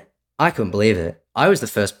 And I couldn't believe it. I was the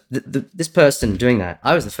first, this person doing that,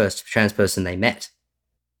 I was the first trans person they met.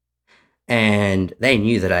 And they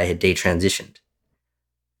knew that I had detransitioned.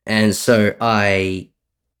 And so I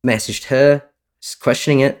messaged her,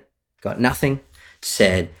 questioning it, got nothing,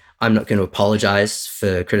 said, I'm not going to apologize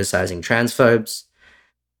for criticizing transphobes.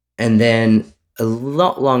 And then a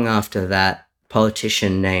lot long after that, a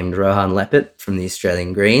politician named Rohan Lepit from the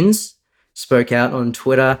Australian Greens spoke out on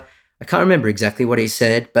Twitter. I can't remember exactly what he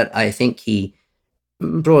said, but I think he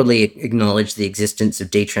broadly acknowledged the existence of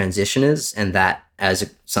detransitioners, and that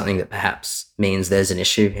as something that perhaps means there's an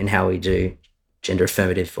issue in how we do gender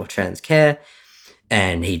affirmative or trans care.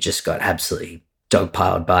 And he just got absolutely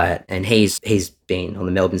dogpiled by it. And he's been on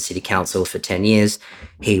the Melbourne City Council for 10 years.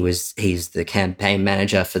 He's the campaign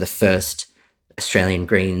manager for the first Australian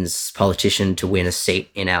Greens politician to win a seat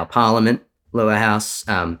in our parliament, lower house.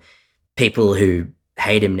 People who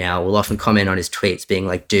hate him now will often comment on his tweets being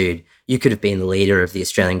like, dude, you could have been the leader of the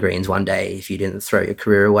Australian Greens one day if you didn't throw your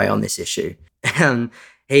career away on this issue.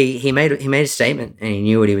 He made a statement, and he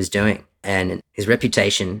knew what he was doing, and his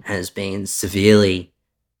reputation has been severely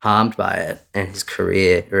harmed by it, and his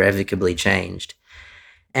career irrevocably changed.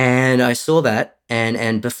 And I saw that,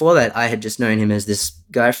 and before that, I had just known him as this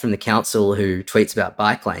guy from the council who tweets about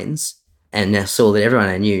bike lanes, and I saw that everyone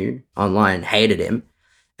I knew online hated him.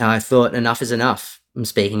 And I thought, enough is enough. I'm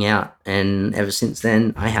speaking out, and ever since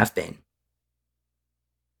then, I have been.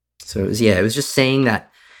 So it was just seeing that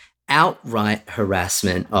outright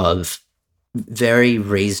harassment of very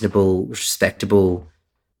reasonable, respectable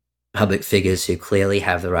public figures who clearly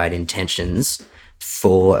have the right intentions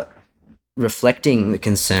for reflecting the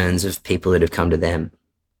concerns of people that have come to them.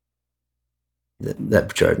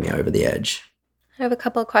 That drove me over the edge. I have a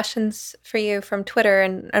couple of questions for you from Twitter,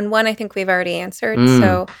 and one I think we've already answered.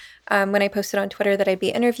 So when I posted on Twitter that I'd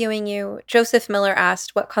be interviewing you, Joseph Miller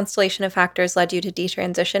asked what constellation of factors led you to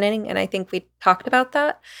detransitioning, and I think we talked about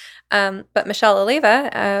that. But Michelle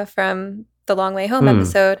Oliva from the Long Way Home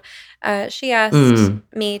episode, she asked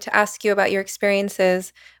me to ask you about your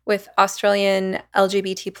experiences with Australian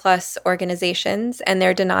LGBT plus organizations and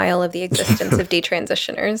their denial of the existence of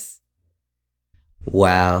detransitioners.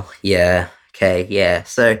 Wow. Yeah. Okay. Yeah.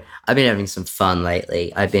 So I've been having some fun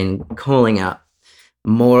lately. I've been calling up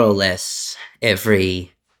more or less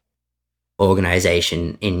every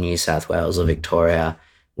organisation in New South Wales or Victoria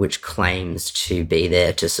which claims to be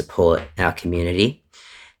there to support our community.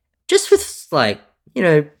 Just with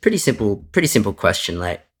pretty simple question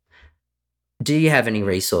like, do you have any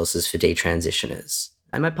resources for detransitioners?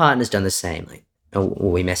 And my partner's done the same. Like,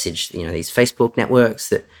 we message these Facebook networks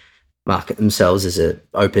that market themselves as an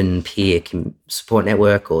open peer support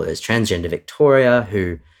network, or there's Transgender Victoria,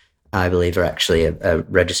 who I believe are actually a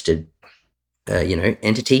registered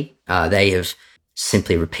entity. They have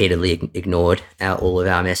simply repeatedly ignored all of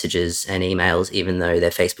our messages and emails, even though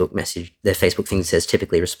their Facebook thing says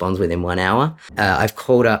typically responds within 1 hour. I've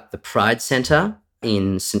called up the Pride Centre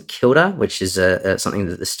in St Kilda, which is something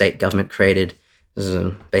that the state government created. This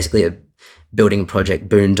is basically a building project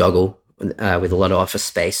boondoggle with a lot of office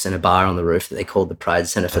space and a bar on the roof that they called the Pride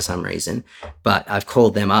Centre for some reason. But I've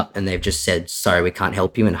called them up and they've just said, sorry, we can't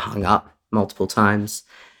help you, and hung up multiple times.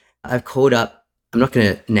 I've called up, I'm not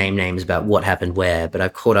going to name names about what happened where, but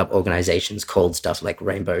I've called up organizations called stuff like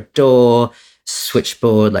Rainbow Door,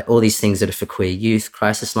 Switchboard, like all these things that are for queer youth,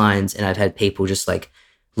 crisis lines, and I've had people just like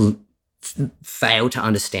fail to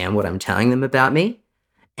understand what I'm telling them about me.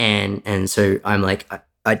 And so I'm like,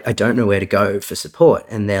 I don't know where to go for support.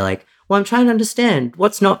 And they're like, well, I'm trying to understand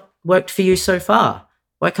what's not worked for you so far.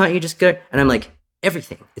 Why can't you just go? And I'm like,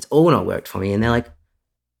 everything. It's all not worked for me. And they're like,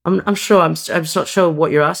 I'm sure. I'm just not sure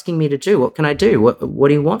what you're asking me to do. What can I do? What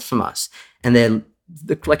do you want from us? And they're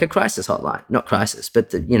like a crisis hotline, not crisis,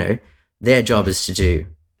 but their job is to do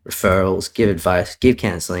referrals, give advice, give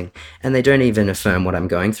counseling, and they don't even affirm what I'm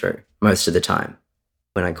going through most of the time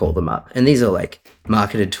when I call them up. And these are like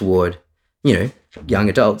marketed toward, young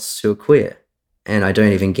adults who are queer, and I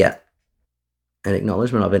don't even get an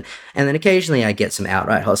acknowledgement of it. And then occasionally I get some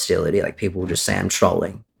outright hostility, like people will just say I'm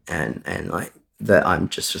trolling and like that I'm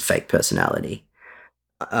just a fake personality.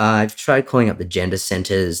 I've tried calling up the gender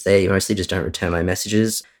centres. They mostly just don't return my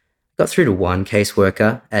messages. Got through to one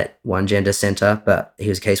caseworker at one gender centre, but he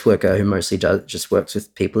was a caseworker who mostly just works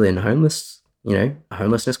with people in a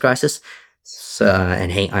homelessness crisis. So,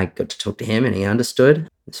 and I got to talk to him and he understood.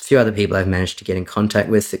 There's a few other people I've managed to get in contact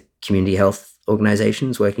with at community health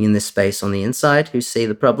organisations working in this space on the inside who see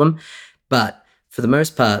the problem. But for the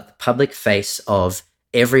most part, the public face of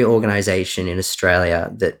every organisation in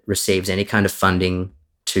Australia that receives any kind of funding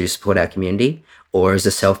to support our community or as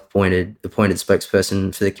a appointed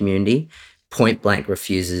spokesperson for the community, point blank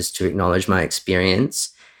refuses to acknowledge my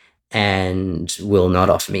experience and will not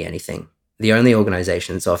offer me anything. The only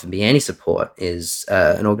organisation that's offered me any support is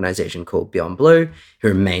an organisation called Beyond Blue, who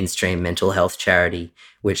are a mainstream mental health charity,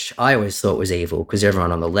 which I always thought was evil because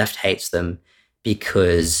everyone on the left hates them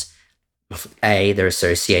because, A, they're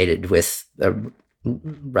associated with a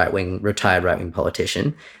retired right-wing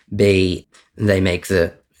politician. B, they make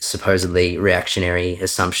the supposedly reactionary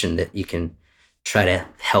assumption that you can try to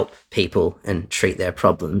help people and treat their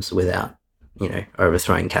problems without,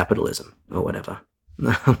 overthrowing capitalism or whatever.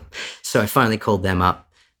 So I finally called them up.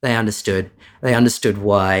 They understood. They understood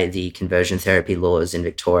why the conversion therapy laws in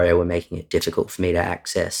Victoria were making it difficult for me to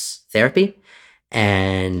access therapy,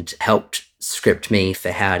 and helped script me for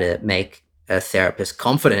how to make a therapist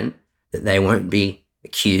confident that they won't be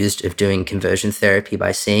accused of doing conversion therapy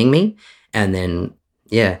by seeing me. And then,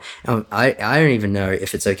 I don't even know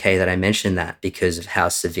if it's okay that I mention that because of how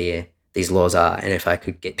severe these laws are and if I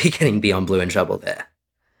could be getting Beyond Blue in trouble there.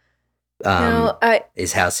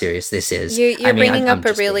 Is how serious this is. You're bringing up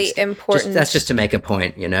a really important... That's just to make a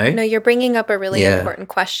point, No, you're bringing up a really important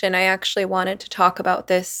question. I actually wanted to talk about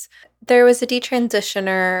this. There was a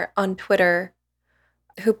detransitioner on Twitter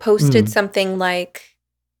who posted something like,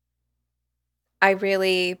 I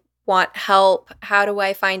really want help. How do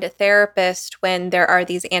I find a therapist when there are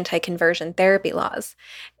these anti-conversion therapy laws?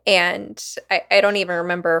 And I don't even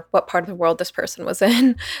remember what part of the world this person was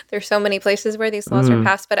in. There's so many places where these laws are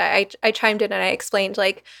passed, but I chimed in and I explained,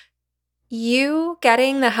 like, you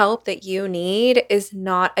getting the help that you need is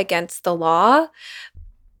not against the law,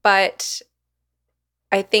 but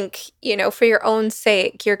I think, for your own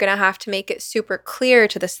sake, you're going to have to make it super clear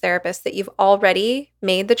to this therapist that you've already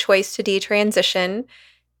made the choice to detransition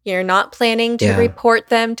You're not planning to Yeah. report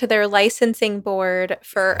them to their licensing board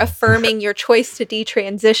for affirming your choice to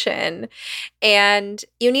detransition. And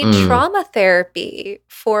you need Mm. trauma therapy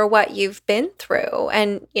for what you've been through.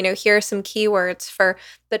 And, here are some keywords for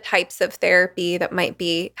the types of therapy that might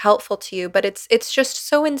be helpful to you. But it's just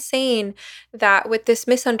so insane that with this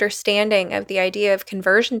misunderstanding of the idea of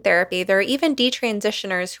conversion therapy, there are even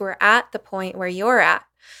detransitioners who are at the point where you're at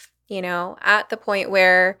the point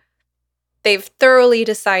where they've thoroughly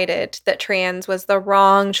decided that trans was the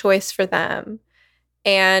wrong choice for them.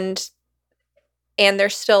 And they're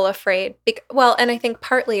still afraid. And I think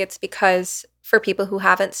partly it's because for people who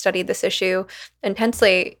haven't studied this issue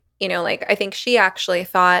intensely, I think she actually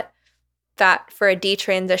thought that for a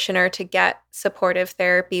detransitioner to get supportive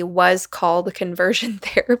therapy was called conversion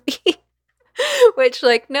therapy. Which,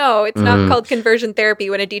 no, it's not Mm. called conversion therapy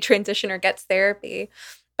when a detransitioner gets therapy.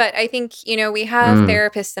 But I think, we have Mm.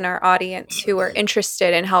 therapists in our audience who are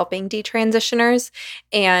interested in helping detransitioners.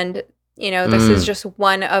 And, this is Mm. just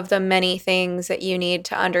one of the many things that you need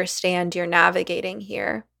to understand you're navigating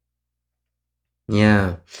here.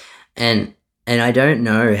 Yeah. And I don't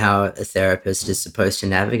know how a therapist is supposed to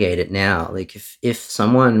navigate it now. Like if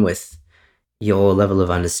someone with your level of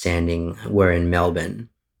understanding were in Melbourne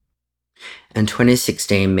and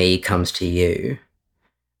 2016 me comes to you,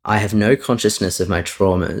 I have no consciousness of my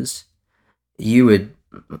traumas. You would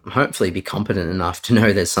hopefully be competent enough to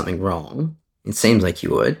know there's something wrong. It seems like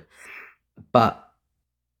you would. But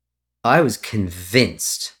I was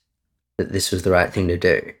convinced that this was the right thing to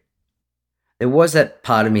do. There was that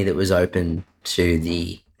part of me that was open to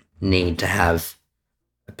the need to have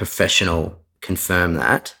a professional confirm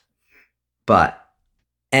that. But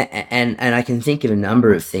and I can think of a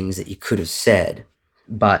number of things that you could have said,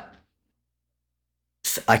 but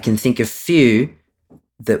I can think of few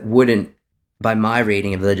that wouldn't, by my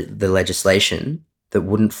reading of the legislation, that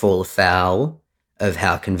wouldn't fall afoul of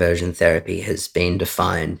how conversion therapy has been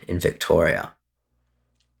defined in Victoria.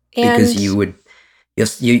 Because And you would,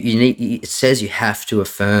 you need, it says you have to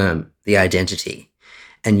affirm the identity,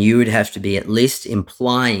 and you would have to be at least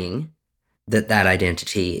implying that that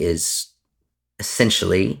identity is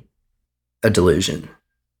essentially a delusion,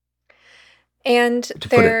 and to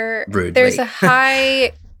put it there's a rudely.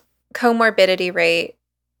 high comorbidity rate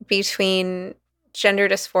between gender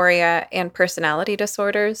dysphoria and personality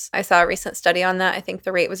disorders. I saw a recent study on that. I think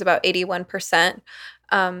the rate was about 81%,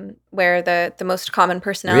 where the most common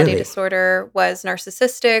personality Really? disorder was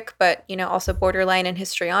narcissistic, but also borderline and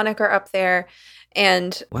histrionic are up there.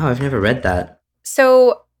 And Wow, I've never read that.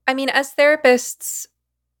 so, I mean, as therapists,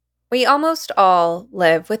 we almost all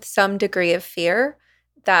live with some degree of fear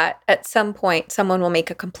that at some point someone will make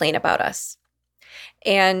a complaint about us.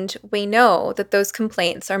 And we know that those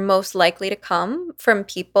complaints are most likely to come from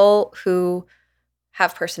people who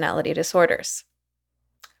have personality disorders,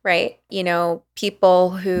 right?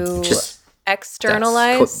 People who Just that's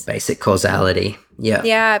externalize. basic causality. Yeah.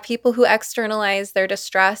 Yeah, people who externalize their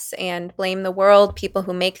distress and blame the world, people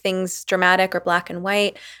who make things dramatic or black and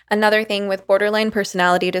white. Another thing with borderline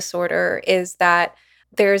personality disorder is that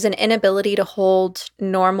there's an inability to hold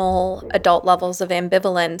normal adult levels of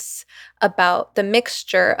ambivalence about the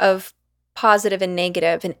mixture of positive and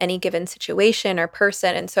negative in any given situation or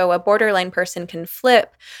person. And so a borderline person can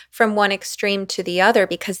flip from one extreme to the other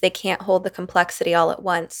because they can't hold the complexity all at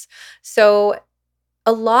once. So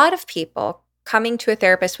a lot of people coming to a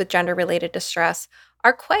therapist with gender related distress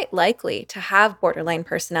are quite likely to have borderline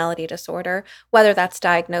personality disorder, whether that's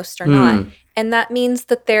diagnosed or not. Mm. And that means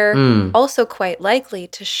that they're Mm. also quite likely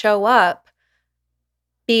to show up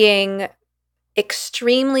being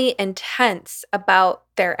extremely intense about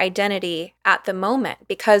their identity at the moment,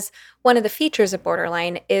 because one of the features of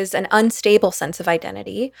borderline is an unstable sense of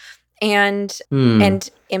identity and Mm. and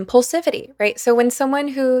impulsivity, right? So when someone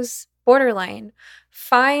who's borderline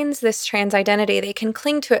finds this trans identity, they can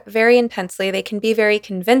cling to it very intensely, they can be very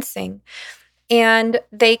convincing, and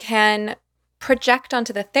they can project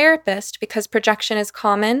onto the therapist, because projection is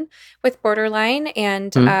common with borderline,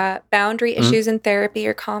 and Mm. boundary Mm. issues in therapy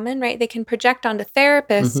are common, right? They can project onto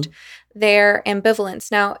therapist Mm-hmm. their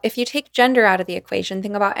ambivalence. Now, if you take gender out of the equation,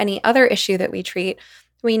 think about any other issue that we treat.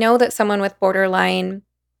 We know that someone with borderline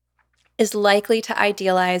is likely to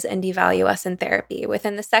idealize and devalue us in therapy.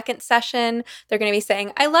 Within the second session, they're going to be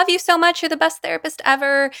saying, I love you so much, you're the best therapist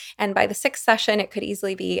ever. And by the sixth session, it could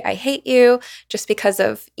easily be, I hate you, just because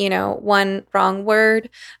of, one wrong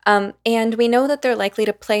word. And we know that they're likely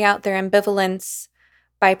to play out their ambivalence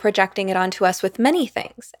by projecting it onto us with many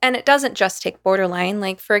things. And it doesn't just take borderline.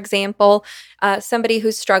 Like, for example, somebody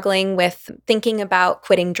who's struggling with thinking about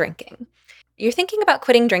quitting drinking. you're thinking about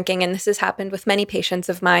quitting drinking, and this has happened with many patients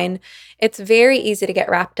of mine, it's very easy to get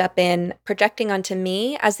wrapped up in projecting onto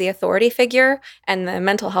me as the authority figure and the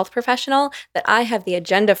mental health professional that I have the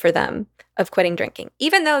agenda for them of quitting drinking,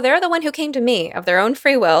 even though they're the one who came to me of their own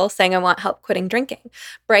free will saying, I want help quitting drinking,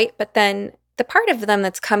 right? But then the part of them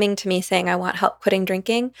that's coming to me saying, I want help quitting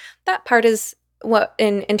drinking, that part is what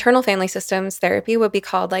in internal family systems therapy would be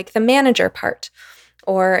called like the manager part,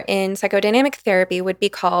 or in psychodynamic therapy would be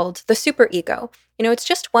called the superego. It's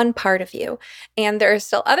just one part of you. And there are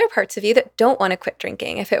still other parts of you that don't want to quit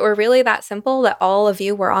drinking. If it were really that simple that all of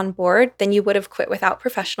you were on board, then you would have quit without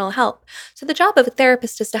professional help. So the job of a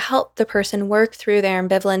therapist is to help the person work through their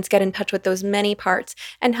ambivalence, get in touch with those many parts,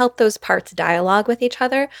 and help those parts dialogue with each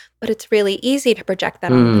other. But it's really easy to project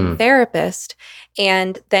that on the therapist.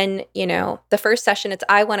 And then, the first session, it's,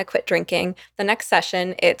 I want to quit drinking. The next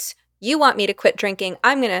session, it's, you want me to quit drinking.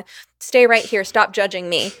 I'm going to stay right here. Stop judging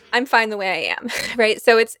me. I'm fine the way I am, right?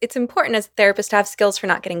 So it's important as a therapist to have skills for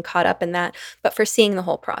not getting caught up in that, but for seeing the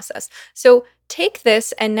whole process. So take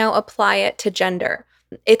this and now apply it to gender.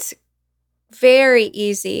 It's very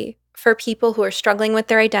easy for people who are struggling with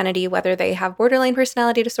their identity, whether they have borderline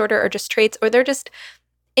personality disorder or just traits, or they're just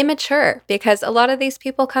immature, because a lot of these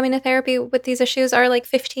people coming to therapy with these issues are like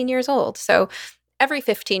 15 years old. So every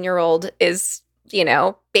 15-year-old is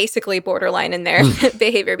basically borderline in their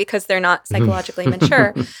behavior because they're not psychologically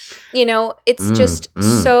mature. It's just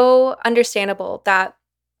so understandable that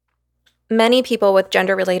many people with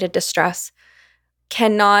gender-related distress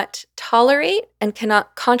cannot tolerate and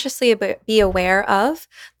cannot consciously be aware of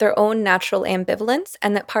their own natural ambivalence,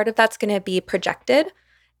 and that part of that's going to be projected.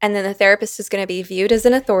 And then the therapist is going to be viewed as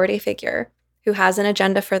an authority figure who has an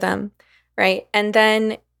agenda for them, right? And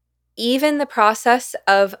then even the process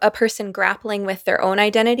of a person grappling with their own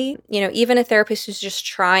identity, even a therapist who's just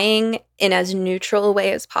trying in as neutral a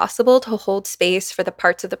way as possible to hold space for the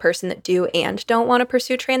parts of the person that do and don't want to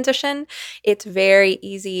pursue transition, it's very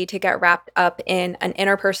easy to get wrapped up in an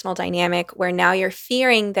interpersonal dynamic where now you're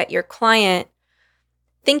fearing that your client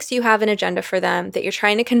thinks you have an agenda for them, that you're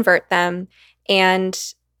trying to convert them,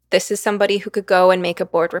 and this is somebody who could go and make a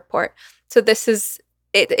board report. So this is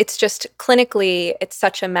it's just clinically, it's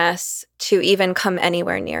such a mess to even come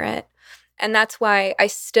anywhere near it. And that's why I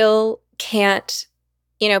still can't,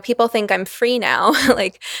 people think I'm free now.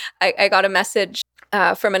 Like I got a message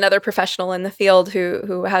from another professional in the field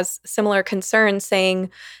who has similar concerns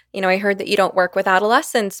saying, I heard that you don't work with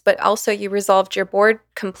adolescents, but also you resolved your board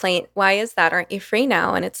complaint. Why is that? Aren't you free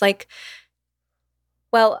now? And it's like,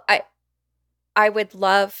 well, I would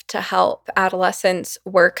love to help adolescents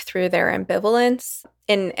work through their ambivalence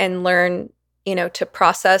and learn, to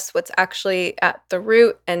process what's actually at the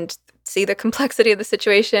root and see the complexity of the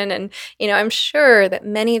situation. And, I'm sure that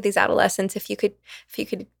many of these adolescents, if you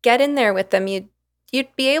could get in there with them, you'd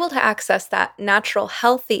be able to access that natural,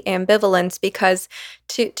 healthy ambivalence, because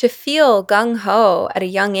to feel gung-ho at a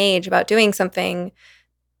young age about doing something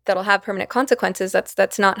that'll have permanent consequences,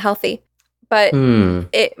 that's not healthy. But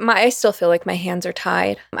I still feel like my hands are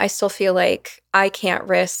tied. I still feel like I can't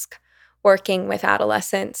risk working with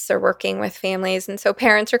adolescents or working with families. And so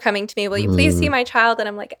parents are coming to me, will you please see my child? And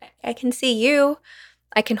I'm like, I can see you.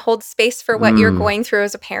 I can hold space for what you're going through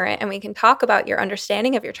as a parent, and we can talk about your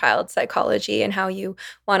understanding of your child's psychology and how you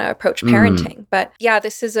want to approach parenting. But yeah,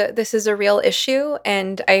 this is a real issue,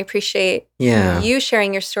 and I appreciate you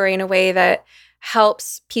sharing your story in a way that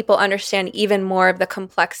helps people understand even more of the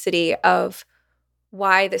complexity of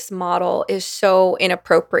why this model is so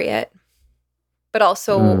inappropriate, but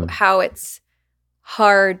also how it's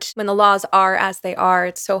hard when the laws are as they are.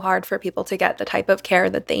 It's so hard for people to get the type of care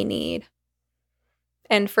that they need.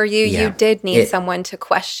 And for you, you did need someone to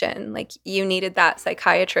question. Like, you needed that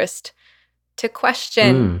psychiatrist to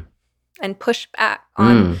question and push back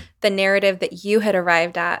on the narrative that you had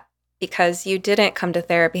arrived at, because you didn't come to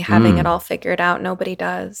therapy having it all figured out. Nobody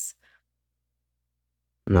does.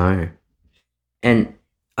 No. And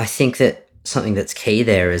I think that something that's key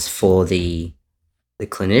there is for the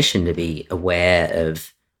clinician to be aware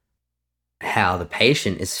of how the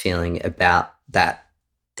patient is feeling about that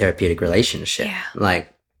therapeutic relationship. Yeah.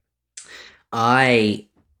 Like, the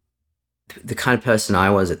kind of person I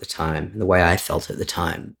was at the time, the way I felt at the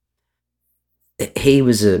time, he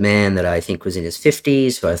was a man that I think was in his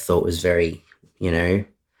 50s, who I thought was very, a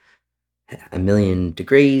million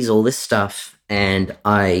degrees, all this stuff. And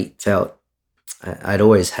I felt I'd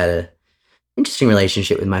always had a interesting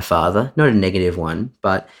relationship with my father, not a negative one,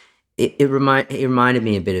 but it reminded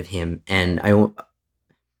me a bit of him. And I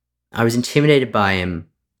was intimidated by him.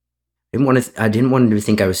 I didn't want him to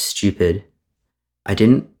think I was stupid. I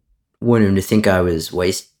didn't want him to think that I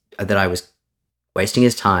was wasting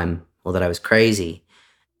his time or that I was crazy.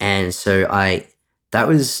 And so that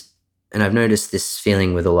was, and I've noticed this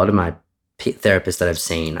feeling with a lot of my therapists that I've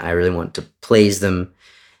seen. I really want to please them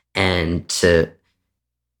and for,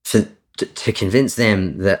 to convince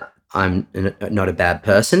them that I'm not a bad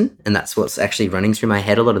person. And that's what's actually running through my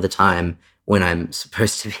head a lot of the time when I'm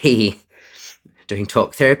supposed to be doing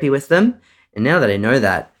talk therapy with them. And now that I know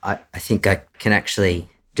that, I think I can actually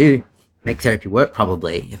make therapy work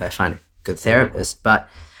probably if I find a good therapist. But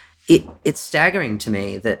it's staggering to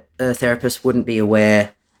me that a therapist wouldn't be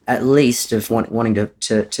aware at least of wanting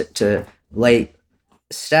to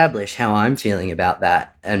establish how I'm feeling about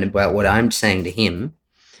that and about what I'm saying to him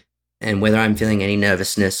and whether I'm feeling any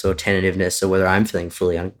nervousness or tentativeness or whether I'm feeling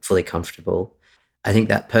fully comfortable. I think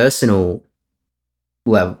that on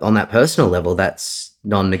that personal level, that's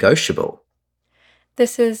non-negotiable.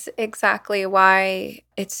 This is exactly why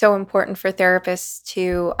it's so important for therapists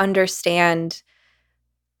to understand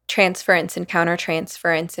transference and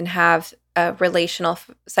countertransference and have a relational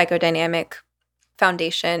psychodynamic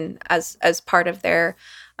foundation as part of their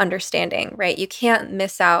understanding, right? You can't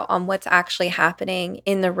miss out on what's actually happening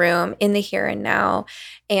in the room, in the here and now.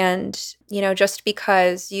 And, just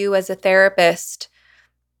because you as a therapist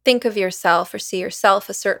think of yourself or see yourself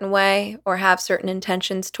a certain way or have certain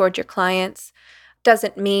intentions toward your clients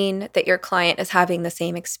doesn't mean that your client is having the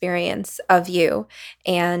same experience of you.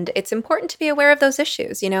 And it's important to be aware of those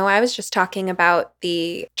issues. I was just talking about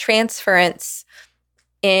the transference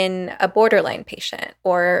in a borderline patient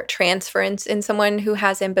or transference in someone who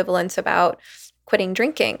has ambivalence about quitting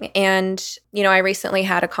drinking. And, I recently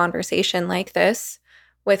had a conversation like this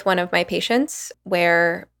with one of my patients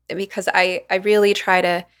because I really try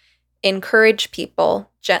to encourage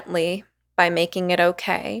people gently by making it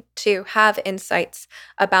okay to have insights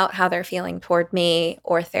about how they're feeling toward me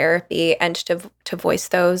or therapy and to voice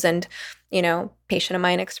those. And, patient of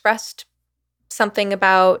mine expressed something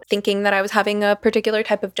about thinking that I was having a particular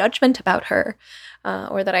type of judgment about her,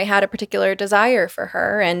 or that I had a particular desire for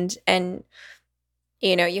her. And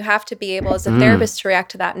you have to be able as a therapist to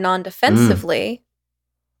react to that non-defensively,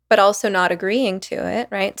 but also not agreeing to it,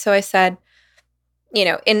 right? So I said,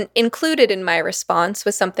 included in my response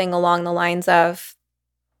was something along the lines of,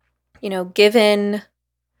 given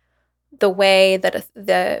the way that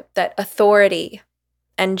that authority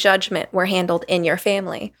and judgment were handled in your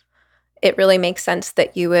family, it really makes sense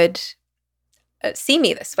that you would see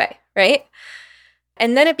me this way, right?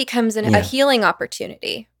 And then it becomes a healing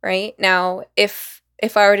opportunity, right? Now, if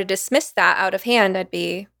I were to dismiss that out of hand, I'd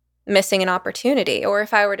be missing an opportunity. Or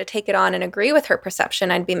if I were to take it on and agree with her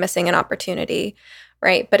perception, I'd be missing an opportunity,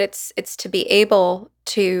 right? But it's to be able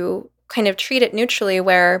to kind of treat it neutrally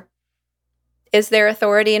where, is there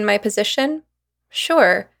authority in my position?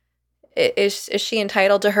 Sure. Is she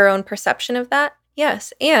entitled to her own perception of that?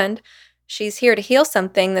 Yes. And she's here to heal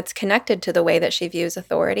something that's connected to the way that she views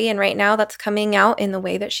authority. And right now that's coming out in the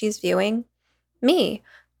way that she's viewing me,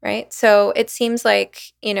 right? So it seems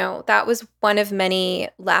like, that was one of many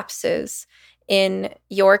lapses in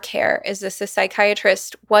your care, is this a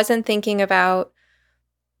psychiatrist wasn't thinking about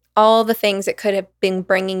all the things that could have been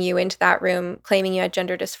bringing you into that room, claiming you had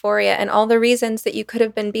gender dysphoria, and all the reasons that you could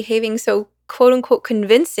have been behaving so quote unquote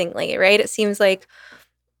convincingly, right? It seems like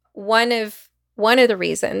one of the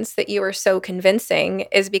reasons that you were so convincing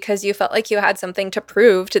is because you felt like you had something to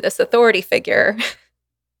prove to this authority figure.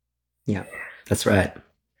 Yeah, that's right.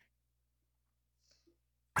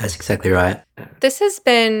 That's exactly right. This has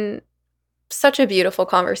been such a beautiful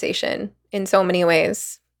conversation in so many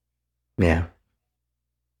ways. Yeah.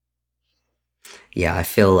 Yeah, I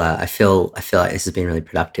feel like this has been really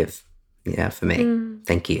productive. Yeah, for me.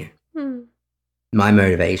 Thank you. My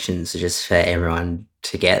motivations are just for everyone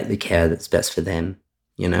to get the care that's best for them.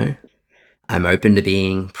 I'm open to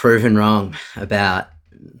being proven wrong about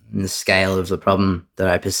the scale of the problem that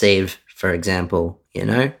I perceive, for example.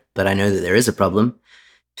 But I know that there is a problem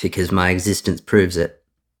because my existence proves it,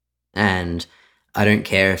 and I don't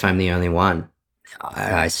care if I'm the only one.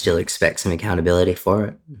 I still expect some accountability for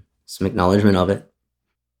it, some acknowledgement of it.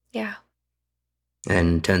 Yeah.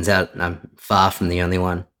 And turns out I'm far from the only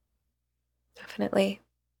one. Definitely.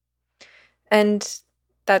 And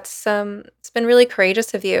that's it's been really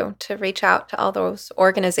courageous of you to reach out to all those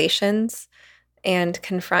organizations and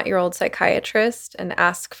confront your old psychiatrist and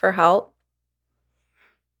ask for help.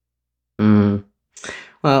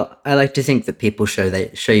 Well, I like to think that people show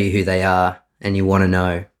you who they are and you want to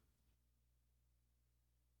know.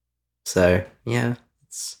 So, yeah,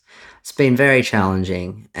 it's been very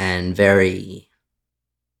challenging and very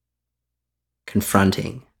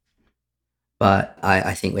confronting. But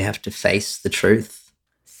I think we have to face the truth.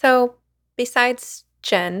 So, besides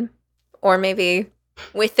Jen, or maybe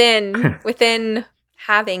within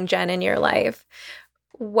having Jen in your life,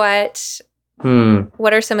 what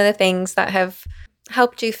are some of the things that have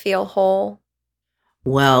helped you feel whole?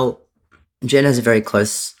 Well, Jen has a very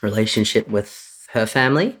close relationship with her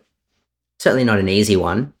family. Certainly not an easy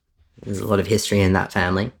one. There's a lot of history in that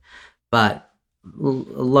family, but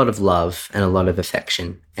a lot of love and a lot of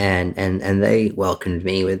affection. And they welcomed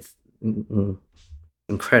me with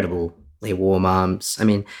incredibly warm arms. I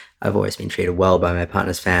mean, I've always been treated well by my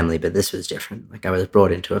partner's family, but this was different. Like, I was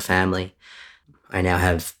brought into a family. I now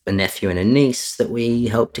have a nephew and a niece that we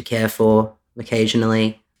help to care for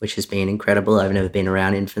occasionally, which has been incredible. I've never been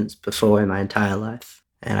around infants before in my entire life,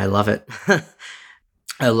 and I love it.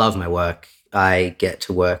 I love my work. I get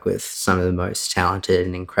to work with some of the most talented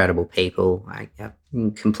and incredible people. I have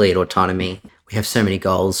complete autonomy. We have so many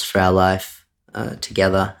goals for our life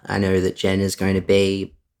together. I know that Jen is going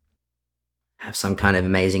to have some kind of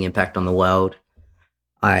amazing impact on the world.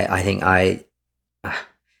 I think I'm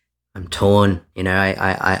torn. You know,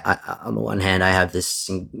 I on the one hand, I have this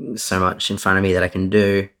so much in front of me that I can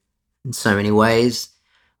do in so many ways.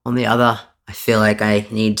 On the other, I feel like I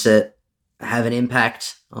need to have an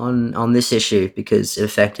impact on this issue because it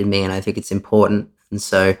affected me, and I think it's important. And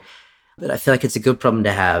so, but I feel like it's a good problem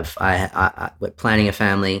to have. We're planning a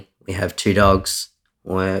family. We have 2 dogs.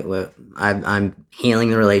 I'm healing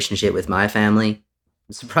the relationship with my family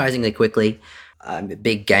surprisingly quickly. I'm a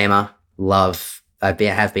big gamer.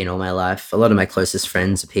 Have been all my life. A lot of my closest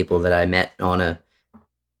friends are people that I met on a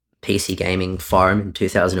PC gaming forum in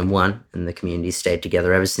 2001, and the community stayed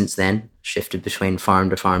together ever since then. Shifted between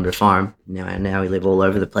farm to farm to farm. Now we live all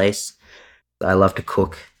over the place. I love to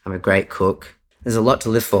cook. I'm a great cook. There's a lot to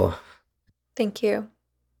live for. Thank you.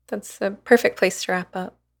 That's a perfect place to wrap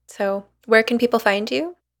up. So, where can people find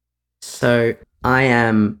you? So I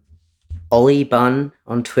am Ollie Bun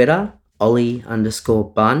on Twitter,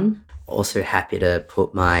 Ollie_Bun. Also happy to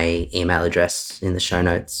put my email address in the show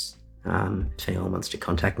notes if anyone wants to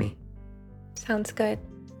contact me. Sounds good.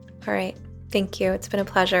 All right. Thank you. It's been a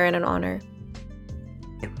pleasure and an honor.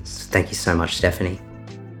 Thank you so much, Stephanie.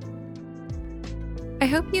 I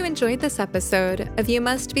hope you enjoyed this episode of You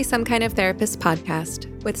Must Be Some Kind of Therapist podcast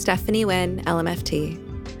with Stephanie Wynn, LMFT.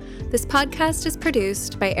 This podcast is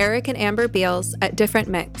produced by Eric and Amber Beals at Different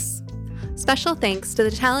Mix. Special thanks to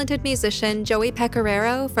the talented musician Joey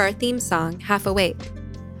Pecoraro for our theme song, Half Awake.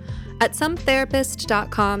 At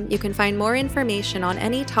sometherapist.com, you can find more information on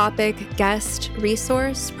any topic, guest,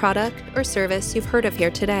 resource, product, or service you've heard of here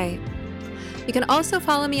today. You can also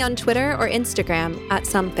follow me on Twitter or Instagram at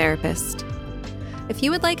sometherapist. If you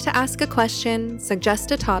would like to ask a question, suggest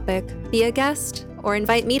a topic, be a guest, or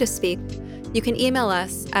invite me to speak, you can email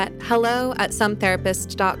us at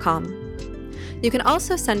hello@sometherapist.com. You can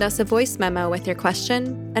also send us a voice memo with your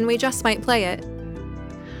question, and we just might play it.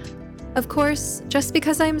 Of course, just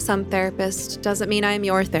because I'm some therapist doesn't mean I'm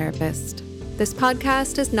your therapist. This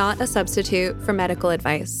podcast is not a substitute for medical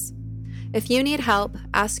advice. If you need help,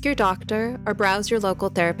 ask your doctor or browse your local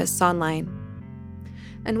therapists online.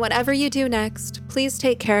 And whatever you do next, please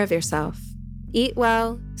take care of yourself. Eat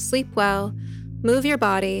well, sleep well, move your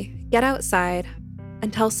body, get outside,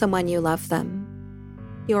 and tell someone you love them.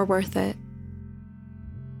 You're worth it.